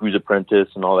Dooku's apprentice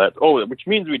and all that. Oh, which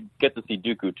means we'd get to see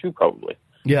Dooku too, probably.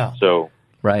 Yeah. So.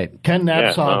 Right. Ken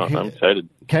Knapsack. I'm excited.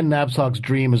 Ken Knapsack's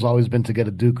dream has always been to get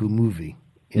a Dooku movie.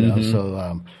 You know,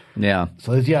 so yeah.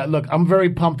 So look, I'm very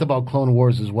pumped about Clone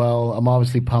Wars as well. I'm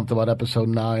obviously pumped about Episode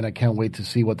 9. I can't wait to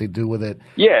see what they do with it.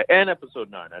 Yeah, and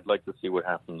Episode 9. I'd like to see what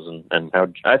happens and how.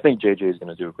 I think JJ is going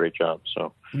to do a great job.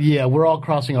 So yeah, we're all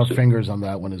crossing our fingers on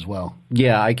that one as well.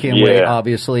 Yeah, I can't wait.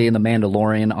 Obviously, and The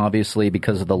Mandalorian, obviously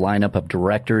because of the lineup of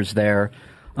directors there.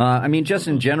 I mean, just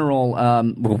in general,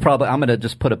 I'm going to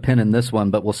just put a pin in this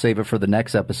one, but we'll save it for the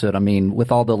next episode. I mean,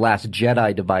 with all the Last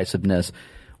Jedi divisiveness.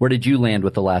 Where did you land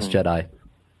with The Last Jedi?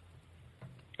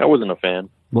 I wasn't a fan.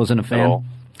 Wasn't a fan?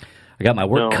 I got my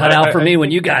work cut out for me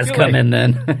when you guys come in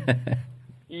then.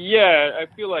 Yeah, I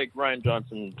feel like Rian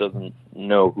Johnson doesn't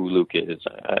know who Luke is.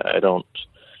 I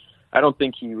don't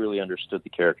think he really understood the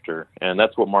character, and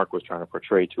that's what Mark was trying to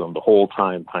portray to him the whole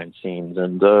time behind scenes.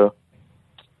 And well,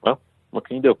 what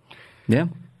can you do? Yeah.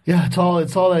 Yeah, it's all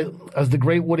as the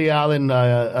great Woody Allen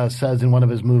says in one of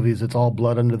his movies. It's all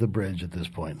blood under the bridge at this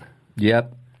point.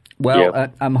 Yep.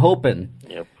 Well, I'm hoping.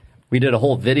 Yep. We did a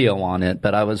whole video on it,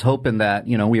 but I was hoping that,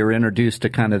 we were introduced to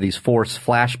kind of these Force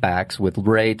flashbacks with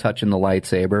Rey touching the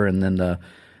lightsaber and then the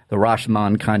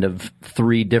Rashomon kind of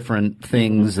three different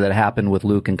things that happened with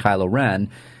Luke and Kylo Ren.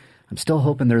 I'm still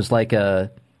hoping there's like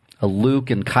a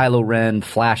Luke and Kylo Ren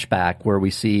flashback where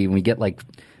we get like,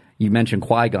 you mentioned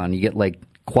Qui-Gon, you get like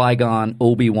Qui-Gon,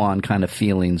 Obi-Wan kind of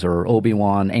feelings or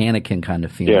Obi-Wan, Anakin kind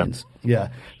of feelings. Yeah.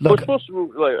 Look, we're supposed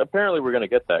to, apparently we're going to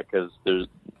get that because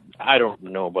I don't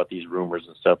know about these rumors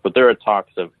and stuff, but there are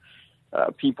talks of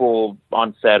people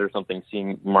on set or something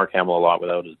seeing Mark Hamill a lot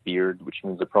without his beard, which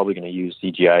means they're probably going to use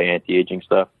CGI anti-aging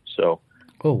stuff. So,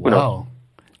 oh wow,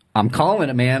 I'm calling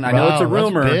it, man. I know it's a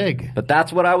rumor, but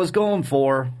that's what I was going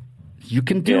for. You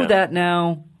can do that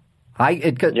now.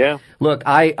 Look,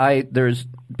 there's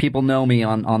people know me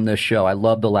on this show. I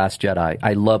love The Last Jedi.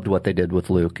 I loved what they did with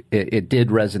Luke. It did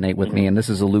resonate with me, and this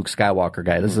is a Luke Skywalker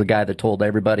guy. This is a guy that told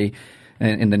everybody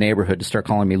in the neighborhood to start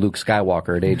calling me Luke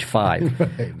Skywalker at age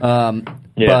 5.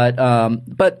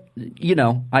 But you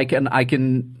know, I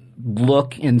can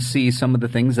look and see some of the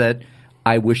things that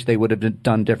I wish they would have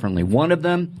done differently. One of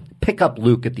them, pick up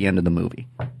Luke at the end of the movie.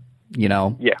 You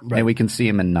know, and we can see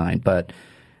him in 9. But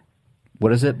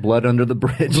what is it? Blood under the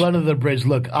bridge. Blood under the bridge.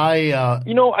 Look, I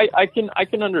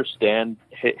can understand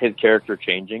his character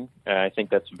changing. I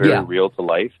think that's very real to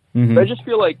life. Mm-hmm. But I just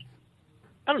feel like,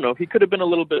 I don't know, he could have been a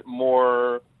little bit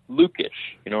more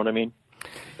Luke-ish. You know what I mean?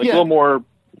 Like a little more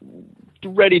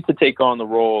ready to take on the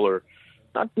role, or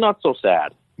not so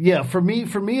sad. Yeah, for me,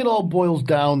 it all boils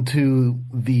down to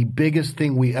the biggest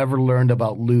thing we ever learned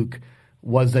about Luke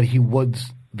was that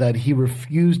he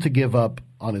refused to give up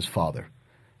on his father.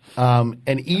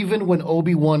 And even when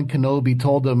Obi-Wan Kenobi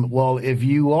told him, well, if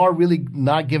you are really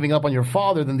not giving up on your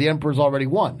father, then the Emperor's already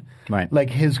won. Right. Like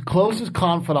his closest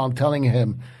confidant telling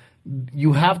him,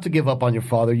 you have to give up on your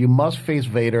father. You must face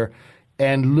Vader.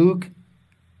 And Luke,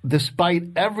 despite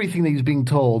everything that he's being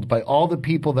told by all the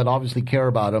people that obviously care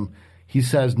about him, he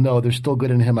says, no, there's still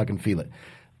good in him. I can feel it.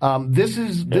 This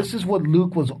is what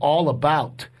Luke was all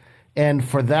about. And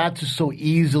for that to so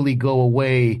easily go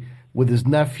away with his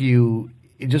nephew,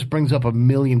 it just brings up a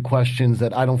million questions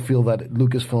that I don't feel that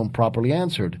Lucasfilm properly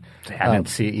answered. I haven't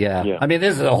seen, I mean,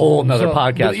 this is a whole other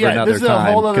podcast for another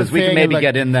time, because we can maybe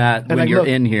get in that when you're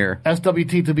in here.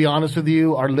 SWT, to be honest with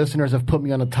you, our listeners have put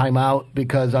me on a timeout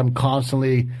because I'm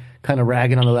constantly kind of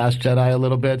ragging on The Last Jedi a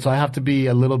little bit, so I have to be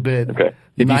a little bit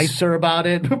nicer about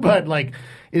it. But like,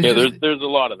 it's there's a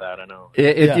lot of that, I know.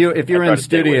 If you're in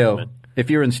studio. If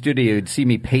you're in studio, you'd see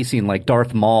me pacing like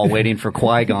Darth Maul waiting for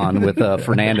Qui-Gon with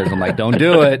Fernandez. I'm like, don't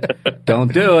do it.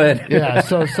 Don't do it. Yeah,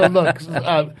 so look,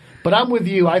 but I'm with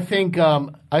you. I think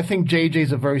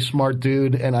JJ's a very smart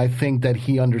dude, and I think that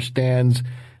he understands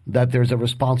that there's a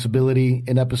responsibility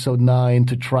in Episode 9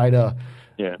 to try to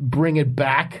bring it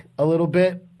back a little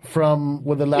bit from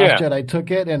where The Last Jedi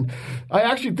took it. And I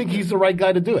actually think he's the right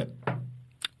guy to do it.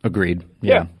 Agreed.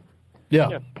 Yeah.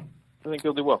 I think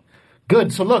he'll do well.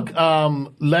 Good. So look,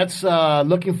 let's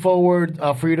looking forward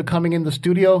for you to coming in the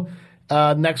studio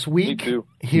next week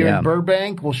here in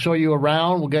Burbank. We'll show you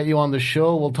around. We'll get you on the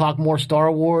show. We'll talk more Star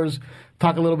Wars,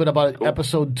 talk a little bit about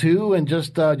Episode 2, and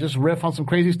just riff on some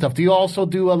crazy stuff. Do you also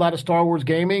do a lot of Star Wars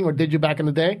gaming, or did you back in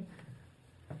the day?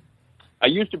 I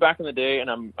used to back in the day, and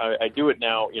I do it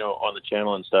now, on the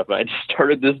channel and stuff. I just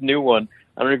started this new one.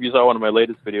 I don't know if you saw one of my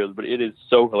latest videos, but it is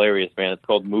so hilarious, man. It's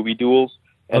called Movie Duels.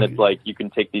 And it's like you can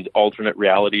take these alternate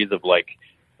realities of like,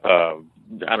 I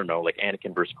don't know, like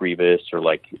Anakin versus Grievous, or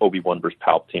like Obi-Wan versus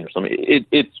Palpatine or something.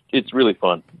 It's really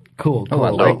fun. Cool. Oh, I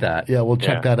like that. Yeah, we'll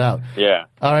check that out. Yeah.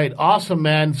 All right. Awesome,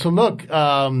 man. So look,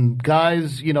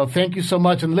 guys, thank you so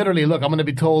much. And literally, look, I'm going to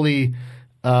be totally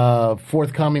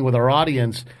forthcoming with our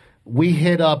audience. We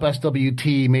hit up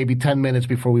SWT maybe 10 minutes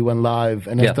before we went live,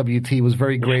 and SWT was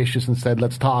very gracious and said,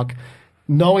 let's talk.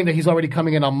 Knowing that he's already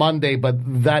coming in on Monday, but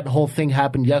that whole thing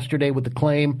happened yesterday with the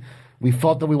claim. We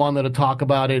felt that we wanted to talk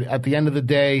about it. At the end of the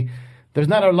day, there's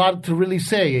not a lot to really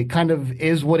say. It kind of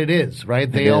is what it is, right?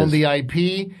 They own the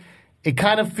IP. It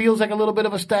kind of feels like a little bit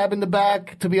of a stab in the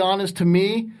back, to be honest, to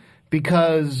me,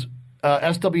 because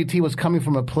SWT was coming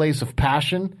from a place of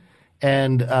passion,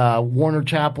 and Warner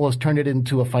Chappell has turned it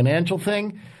into a financial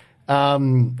thing.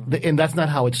 And that's not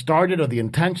how it started or the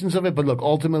intentions of it. But look,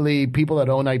 ultimately, people that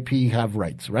own IP have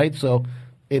rights, right? So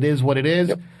it is what it is.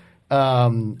 Yep.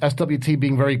 SWT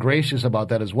being very gracious about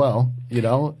that as well,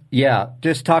 Yeah,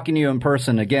 just talking to you in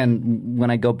person, again,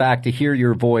 when I go back to hear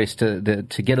your voice, to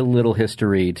get a little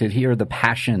history, to hear the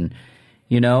passion,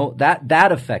 that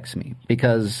affects me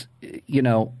because, you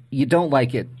don't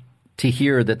like it to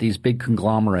hear that these big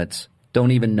conglomerates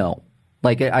don't even know.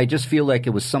 Like, I just feel like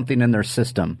it was something in their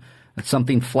system.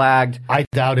 Something flagged. I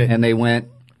doubt it. And they went.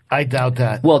 I doubt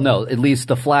that. Well, no, at least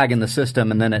the flag in the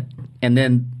system, and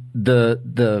then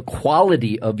the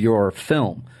quality of your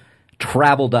film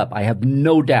traveled up. I have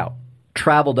no doubt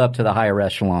traveled up to the higher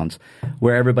echelons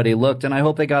where everybody looked, and I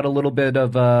hope they got a little bit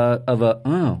of a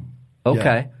okay.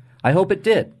 Yeah. I hope it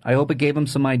did. I hope it gave them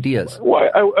some ideas. Well,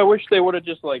 I wish they would have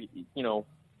just emailed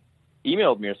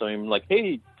me or something like,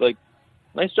 hey,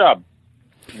 nice job,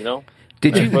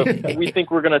 Did you? We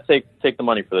think we're going to take the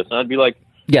money for this, and I'd be like,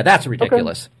 yeah, that's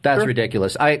ridiculous. Okay, that's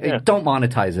ridiculous. I don't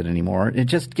monetize it anymore. It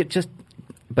just,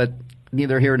 but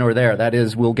neither here nor there. That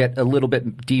is, we'll get a little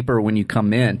bit deeper when you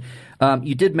come in.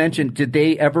 You did mention, did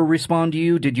they ever respond to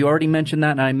you? Did you already mention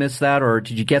that and I missed that, or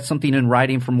did you get something in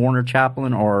writing from Warner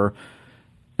Chaplin, or?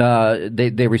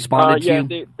 They responded to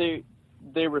you? Yeah,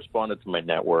 they responded to my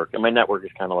network, and my network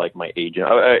is kind of like my agent.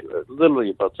 I literally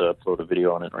about to upload a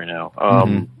video on it right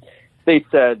now. They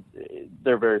said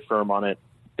they're very firm on it.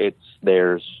 It's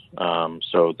theirs,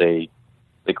 so they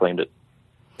claimed it.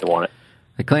 They want it.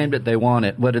 They claimed it. They want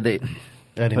it. What did they?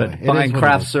 Anyway, buying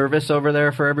craft service over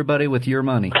there for everybody with your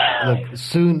money. Look,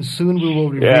 soon we will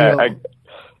reveal.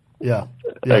 Yeah,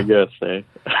 I guess.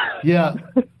 Yeah.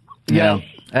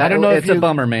 I don't know. It's a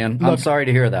bummer, man. I'm sorry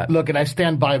to hear that. Look, and I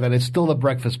stand by that. It's still a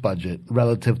breakfast budget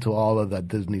relative to all of that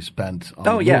Disney spent on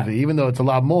the movie. Even though it's a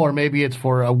lot more, maybe it's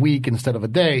for a week instead of a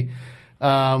day.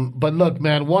 But look,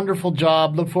 man, wonderful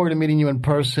job. Look forward to meeting you in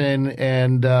person,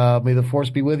 and may the force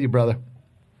be with you, brother.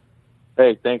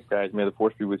 Hey, thanks, guys. May the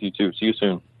force be with you, too. See you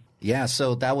soon. Yeah,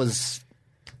 so that was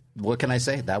 – what can I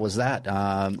say? That was that.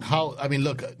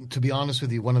 Look, to be honest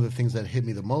with you, one of the things that hit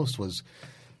me the most was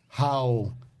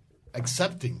how –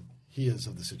 accepting he is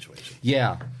of the situation.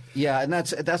 Yeah, and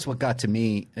that's what got to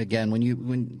me again when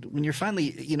you're finally,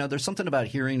 there's something about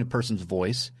hearing a person's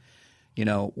voice,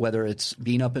 whether it's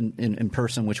being up in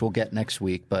person, which we'll get next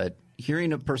week, but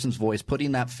hearing a person's voice,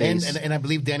 putting that face. And I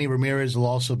believe Danny Ramirez will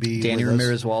also be here.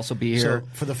 So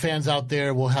for the fans out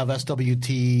there, we'll have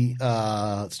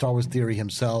SWT, Star Wars Theory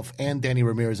himself, and Danny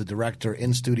Ramirez, the director,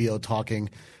 in studio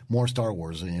talking more Star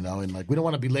Wars, and we don't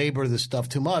want to belabor this stuff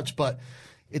too much, but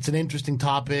it's an interesting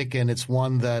topic, and it's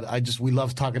one that we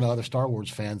love talking to other Star Wars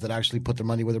fans that actually put their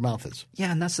money where their mouth is. Yeah,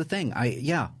 and that's the thing.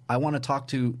 I want to talk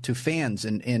to fans,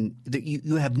 and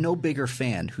you have no bigger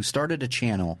fan who started a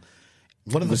channel.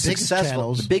 One of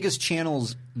the biggest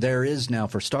channels there is now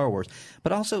for Star Wars.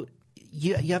 But also,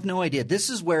 you have no idea. This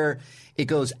is where it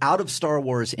goes out of Star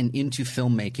Wars and into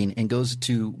filmmaking and goes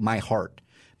to my heart,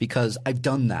 because I've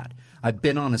done that. I've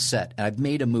been on a set, and I've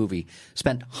made a movie,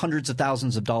 spent hundreds of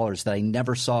thousands of dollars that I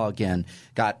never saw again,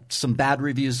 got some bad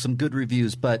reviews, some good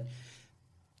reviews, but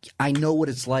I know what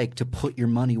it's like to put your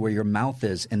money where your mouth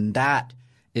is, and that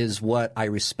is what I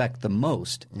respect the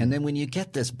most. And then when you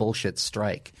get this bullshit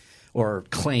strike or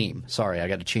claim – sorry, I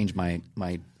got to change my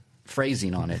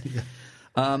phrasing on it.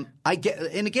 I get,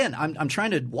 and again, I'm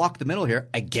trying to walk the middle here.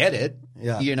 I get it.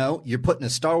 Yeah. You're putting a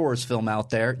Star Wars film out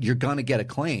there. You're going to get a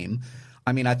claim.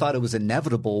 I mean, I thought it was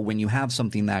inevitable when you have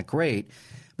something that great,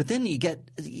 but then you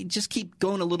just keep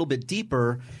going a little bit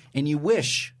deeper, and you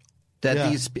wish that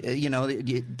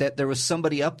that there was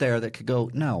somebody up there that could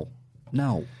go, no.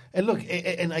 And look,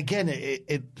 and again,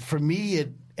 it for me,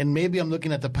 and maybe I'm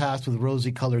looking at the past with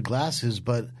rosy-colored glasses,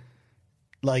 but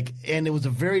and it was a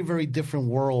very, very different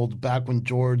world back when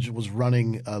George was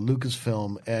running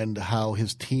Lucasfilm and how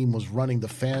his team was running the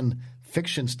fan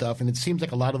fiction stuff, and it seems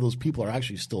like a lot of those people are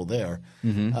actually still there,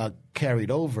 carried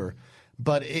over.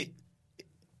 But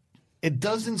it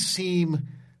doesn't seem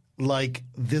like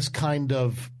this kind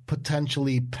of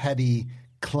potentially petty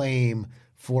claim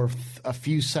for a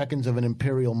few seconds of an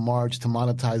Imperial March to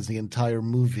monetize the entire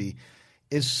movie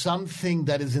is something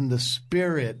that is in the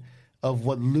spirit of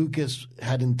what Lucas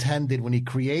had intended when he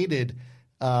created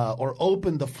or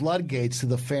opened the floodgates to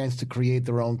the fans to create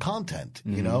their own content,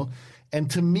 And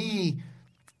to me,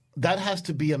 that has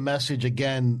to be a message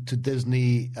again to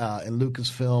Disney and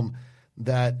Lucasfilm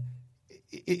that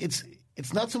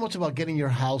it's not so much about getting your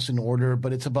house in order,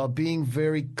 but it's about being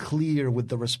very clear with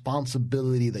the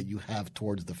responsibility that you have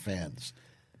towards the fans.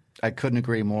 I couldn't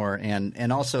agree more.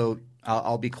 And also,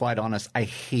 I'll be quite honest, I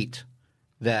hate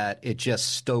that it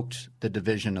just stoked the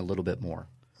division a little bit more.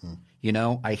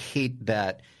 I hate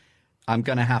that I'm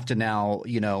going to have to now,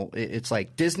 it's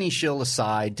like Disney shill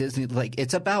aside, Disney,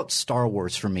 it's about Star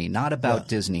Wars for me, not about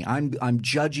Disney. I'm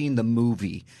judging the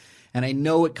movie, and I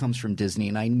know it comes from Disney,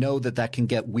 and I know that can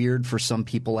get weird for some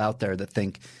people out there that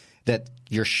think that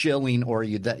you're shilling or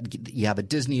you have a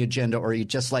Disney agenda or you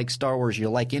just like Star Wars, you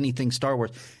like anything Star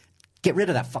Wars. Get rid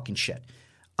of that fucking shit.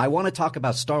 I want to talk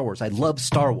about Star Wars. I love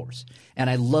Star Wars, and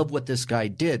I love what this guy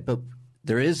did, but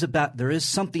there is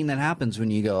something that happens when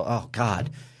you go, oh, God,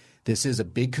 this is a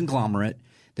big conglomerate.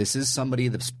 This is somebody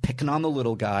that's picking on the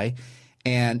little guy,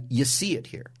 and you see it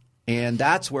here. And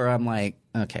that's where I'm like,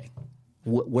 okay,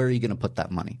 where are you going to put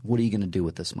that money? What are you going to do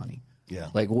with this money? Yeah.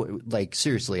 Like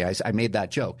seriously, I made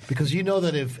that joke. Because you know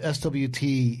that if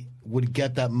SWT would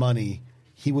get that money,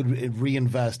 he would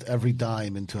reinvest every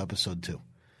dime into Episode 2.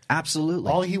 Absolutely.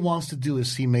 All he wants to do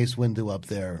is see Mace Windu up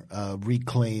there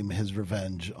reclaim his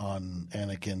revenge on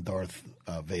Anakin, Darth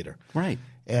Vader. Right.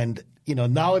 And,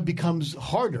 now it becomes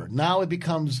harder. Now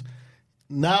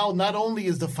not only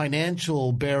is the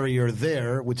financial barrier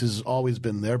there, which has always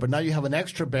been there, but now you have an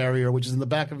extra barrier, which is in the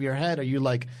back of your head. Are you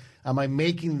like, am I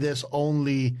making this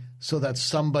only so that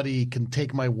somebody can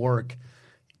take my work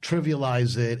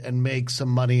trivialize it and make some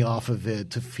money off of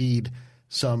it to feed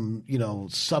some,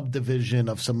 subdivision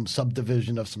of some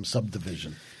subdivision of some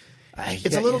subdivision.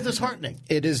 It's a little disheartening.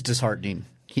 It is disheartening.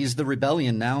 He's the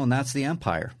rebellion now, and that's the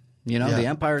Empire. The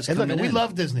Empire's coming in. We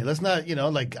love Disney. Let's not,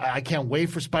 I can't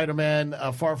wait for Spider-Man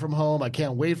Far From Home. I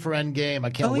can't wait for Endgame. I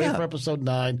can't wait for Episode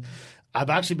 9. I've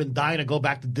actually been dying to go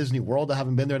back to Disney World. I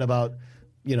haven't been there in about,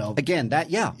 Again,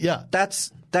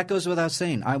 that goes without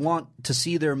saying. I want to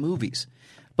see their movies.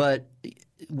 But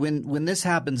when this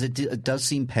happens, it does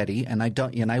seem petty, and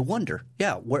I wonder,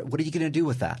 what are you going to do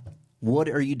with that? What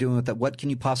are you doing with that? What can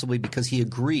you possibly – because he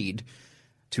agreed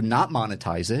to not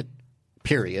monetize it,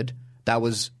 period. That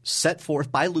was set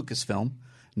forth by Lucasfilm.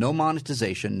 No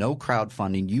monetization, no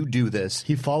crowdfunding. You do this.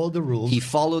 He followed the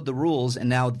rules. And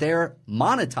now they're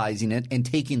monetizing it and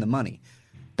taking the money.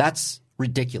 That's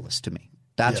ridiculous to me.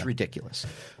 That's ridiculous.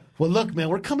 Well, look, man,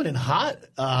 we're coming in hot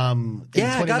in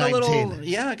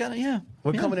 2019.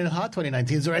 We're coming in hot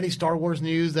 2019. Is there any Star Wars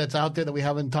news that's out there that we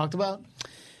haven't talked about?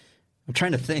 I'm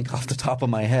trying to think off the top of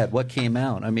my head what came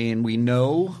out. I mean, we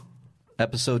know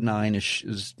Episode 9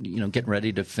 is getting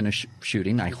ready to finish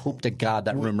shooting. I hope to God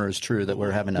that rumor is true that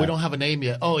we're having we don't have a name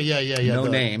yet. Oh, yeah. No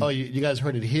name. Oh, you guys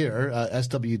heard it here.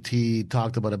 SWT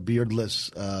talked about a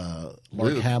beardless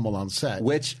Mark Hamill on set.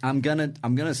 Which I'm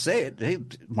gonna say it. Hey,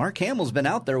 Mark Hamill's been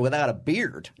out there without a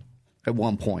beard at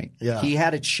one point. Yeah. He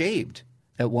had it shaved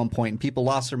at one point, and people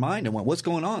lost their mind and went, what's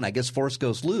going on? I guess Force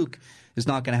Ghost Luke is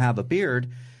not going to have a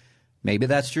beard. Maybe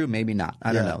that's true, maybe not.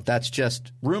 I don't know. That's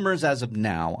just rumors as of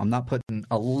now. I'm not putting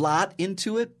a lot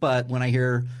into it, but when I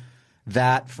hear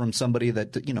that from somebody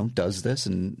that does this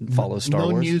and follows Star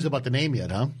Wars. No news about the name yet,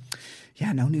 huh?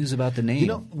 Yeah, no news about the name.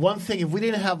 One thing, if we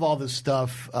didn't have all this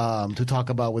stuff to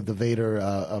talk about with the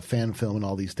Vader fan film and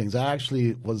all these things, I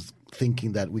actually was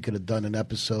thinking that we could have done an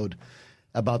episode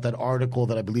about that article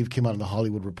that I believe came out in the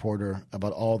Hollywood Reporter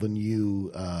about all the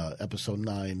new Episode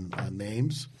 9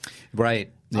 names.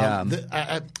 Right. Yeah.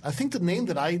 I think the name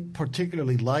that I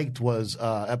particularly liked was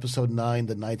Episode 9,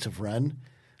 The Knights of Ren.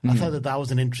 I thought that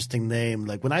was an interesting name.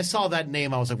 Like when I saw that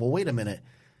name, I was like, well, wait a minute.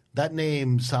 That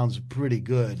name sounds pretty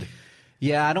good.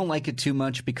 Yeah, I don't like it too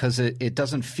much because it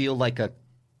doesn't feel like a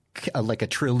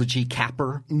trilogy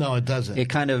capper. No, it doesn't. It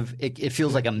kind of it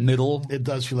feels like a middle. It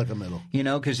does feel like a middle.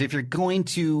 Because if you're going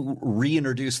to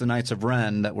reintroduce the Knights of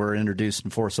Ren that were introduced in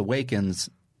Force Awakens,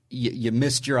 you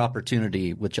missed your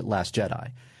opportunity with Last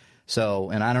Jedi. So,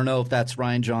 and I don't know if that's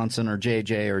Rian Johnson or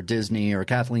JJ or Disney or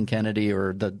Kathleen Kennedy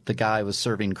or the guy was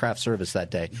serving craft service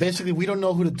that day. Basically, we don't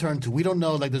know who to turn to. We don't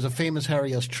know. Like, there's a famous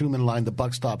Harry S. Truman line, the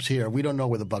buck stops here. We don't know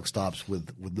where the buck stops with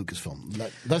Lucasfilm.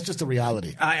 That's just the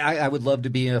reality. I would love to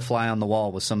be a fly on the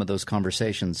wall with some of those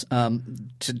conversations.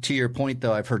 To your point,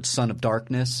 though, I've heard Son of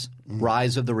Darkness,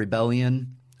 Rise of the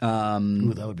Rebellion.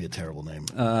 Ooh, that would be a terrible name.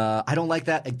 I don't like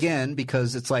that, again,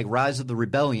 because it's like Rise of the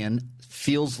Rebellion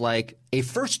feels like a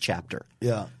first chapter.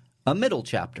 Yeah. A middle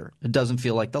chapter. It doesn't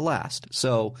feel like the last.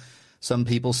 So some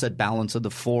people said Balance of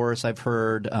the Force. I've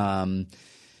heard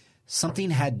something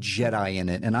had Jedi in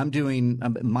it. And I'm doing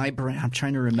my brain. I'm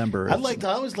trying to remember. I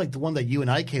always liked the one that you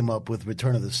and I came up with,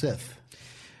 Return of the Sith.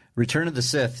 Return of the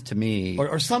Sith to me,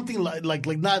 or something like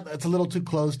not. It's a little too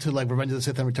close to like Revenge of the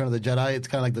Sith and Return of the Jedi. It's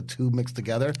kind of like the two mixed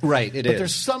together, right? But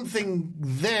there's something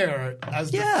there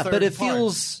as the third but it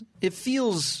part.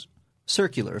 feels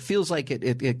circular. It feels like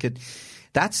it could.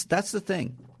 That's the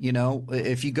thing,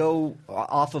 If you go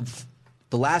off of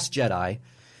The Last Jedi,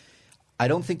 I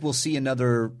don't think we'll see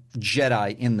another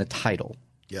Jedi in the title.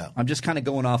 Yeah, I'm just kind of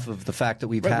going off of the fact that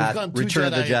we've had Return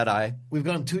of the Jedi. We've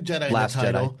gone 2 Jedi Last in the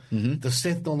title. Jedi. Mm-hmm. The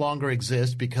Sith no longer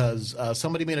exist because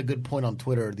somebody made a good point on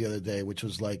Twitter the other day, which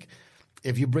was like,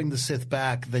 if you bring the Sith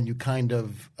back, then you kind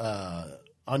of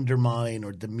undermine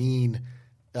or demean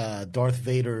Darth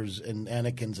Vader's and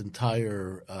Anakin's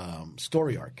entire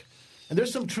story arc. And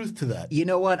there's some truth to that. You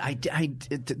know what?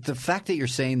 The fact that you're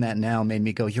saying that now made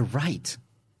me go, you're right.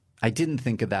 I didn't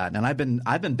think of that, and I've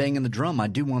been banging the drum. I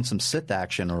do want some Sith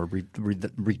action or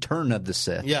Return of the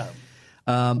Sith. Yeah,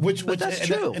 which that's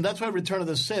true, and that's why Return of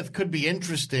the Sith could be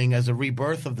interesting as a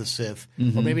rebirth of the Sith,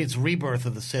 or maybe it's Rebirth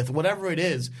of the Sith, whatever it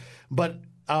is. But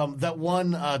that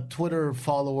one Twitter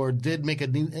follower did make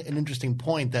an interesting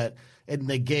point that it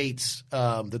negates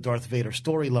the Darth Vader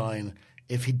storyline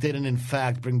if he didn't, in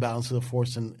fact, bring balance to the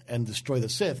Force and destroy the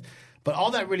Sith. But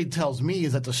all that really tells me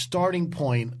is that the starting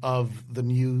point of the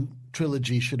new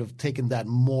trilogy should have taken that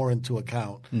more into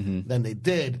account than they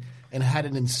did and had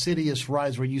an insidious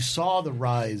rise where you saw the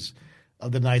rise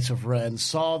of the Knights of Ren,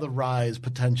 saw the rise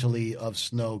potentially of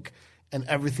Snoke and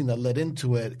everything that led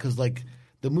into it. Because, like,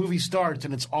 The movie starts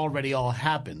and it's already all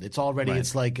happened. It's already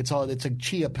it's a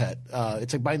chia pet.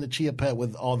 It's like buying the chia pet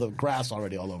with all the grass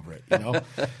already all over it. You know.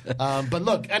 But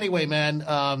look, anyway,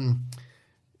 man.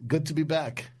 Good to be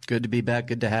back. Good to be back.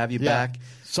 Good to have you back.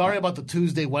 Sorry about the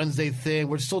Tuesday, Wednesday thing.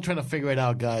 We're still trying to figure it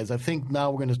out, guys. I think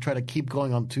now we're going to try to keep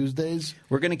going on Tuesdays.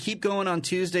 We're going to keep going on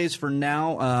Tuesdays for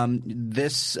now.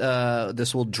 This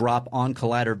will drop on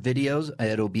Collider Videos.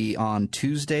 It'll be on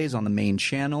Tuesdays on the main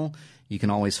channel. You can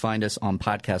always find us on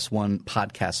Podcast One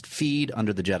podcast feed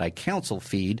under the Jedi Council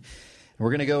feed. We're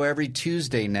going to go every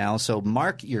Tuesday now, so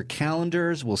mark your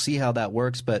calendars. We'll see how that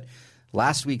works. But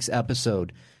last week's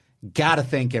episode, got to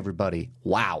thank everybody.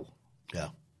 Wow. Yeah.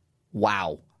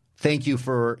 Wow. Thank you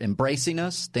for embracing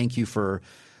us. Thank you for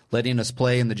letting us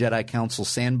play in the Jedi Council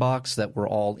sandbox that we're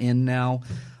all in now.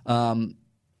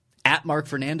 At Mark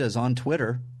Fernandez on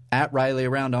Twitter, at Riley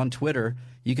Around on Twitter.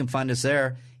 You can find us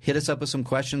there. Hit us up with some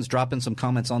questions. Drop in some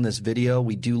comments on this video.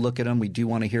 We do look at them. We do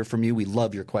want to hear from you. We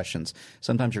love your questions.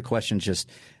 Sometimes your questions just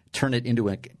turn it into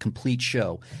a complete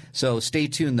show. So stay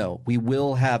tuned, though. We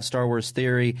will have Star Wars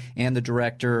Theory and the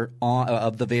director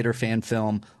of the Vader fan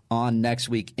film on next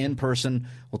week in person.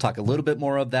 We'll talk a little bit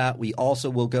more of that. We also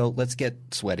will go, let's get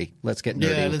sweaty. Let's get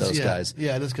nerdy with those guys.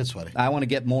 Yeah, let's get sweaty. I want to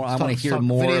get more. I want to hear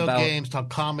more video about games, talk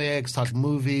comics, talk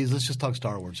movies. Let's just talk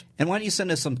Star Wars. And why don't you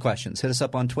send us some questions? Hit us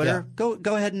up on Twitter. Yeah.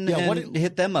 Go ahead and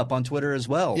hit them up on Twitter as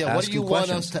well. Yeah, what do you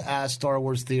want us to ask Star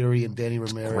Wars Theory and Danny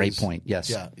Ramirez? Great point, yes.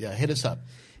 Yeah, hit us up.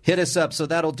 Hit us up. So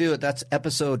that'll do it. That's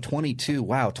episode 22.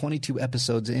 Wow, 22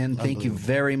 episodes in. Thank you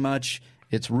very much.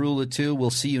 It's Rule of Two. We'll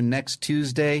see you next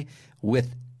Tuesday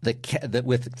with the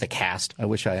cast. I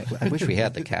wish we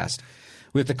had the cast.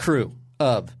 With the crew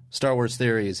of Star Wars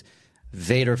Theories,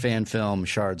 Vader fan film,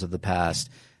 Shards of the Past.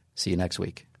 See you next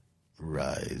week.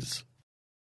 Rise.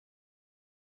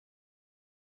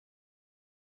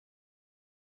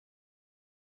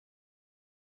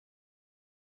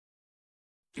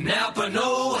 Napa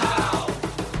know-how.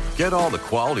 Get all the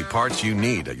quality parts you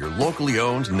need at your locally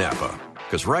owned Napa.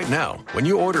 Because right now, when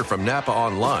you order from Napa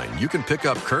online, you can pick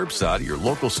up curbside at your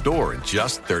local store in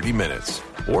just 30 minutes.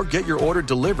 Or get your order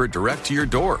delivered direct to your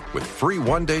door with free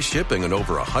one-day shipping on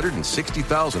over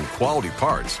 160,000 quality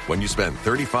parts when you spend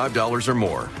 $35 or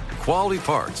more. Quality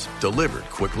parts delivered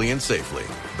quickly and safely.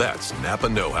 That's Napa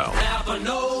know-how. Napa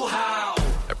know-how.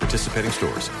 At participating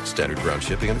stores, standard ground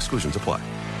shipping and exclusions apply.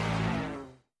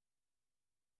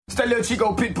 It's that little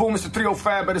Chico Pitbull, Mr.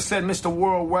 305, better said Mr.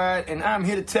 Worldwide, and I'm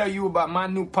here to tell you about my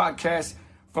new podcast,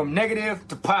 From Negative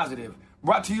to Positive,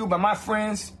 brought to you by my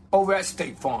friends over at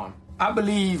State Farm. I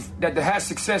believe that to have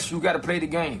success, you got to play the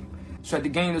game, so that the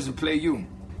game doesn't play you.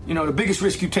 You know, the biggest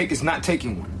risk you take is not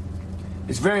taking one.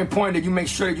 It's very important that you make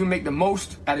sure that you make the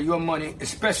most out of your money,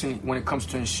 especially when it comes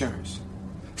to insurance.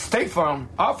 State Farm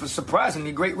offers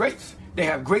surprisingly great rates. They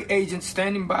have great agents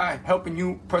standing by helping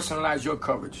you personalize your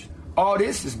coverage. All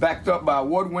this is backed up by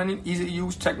award-winning,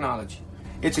 easy-to-use technology.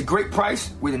 It's a great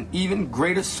price with an even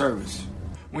greater service.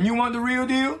 When you want the real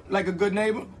deal, like a good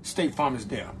neighbor, State Farm is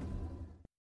there.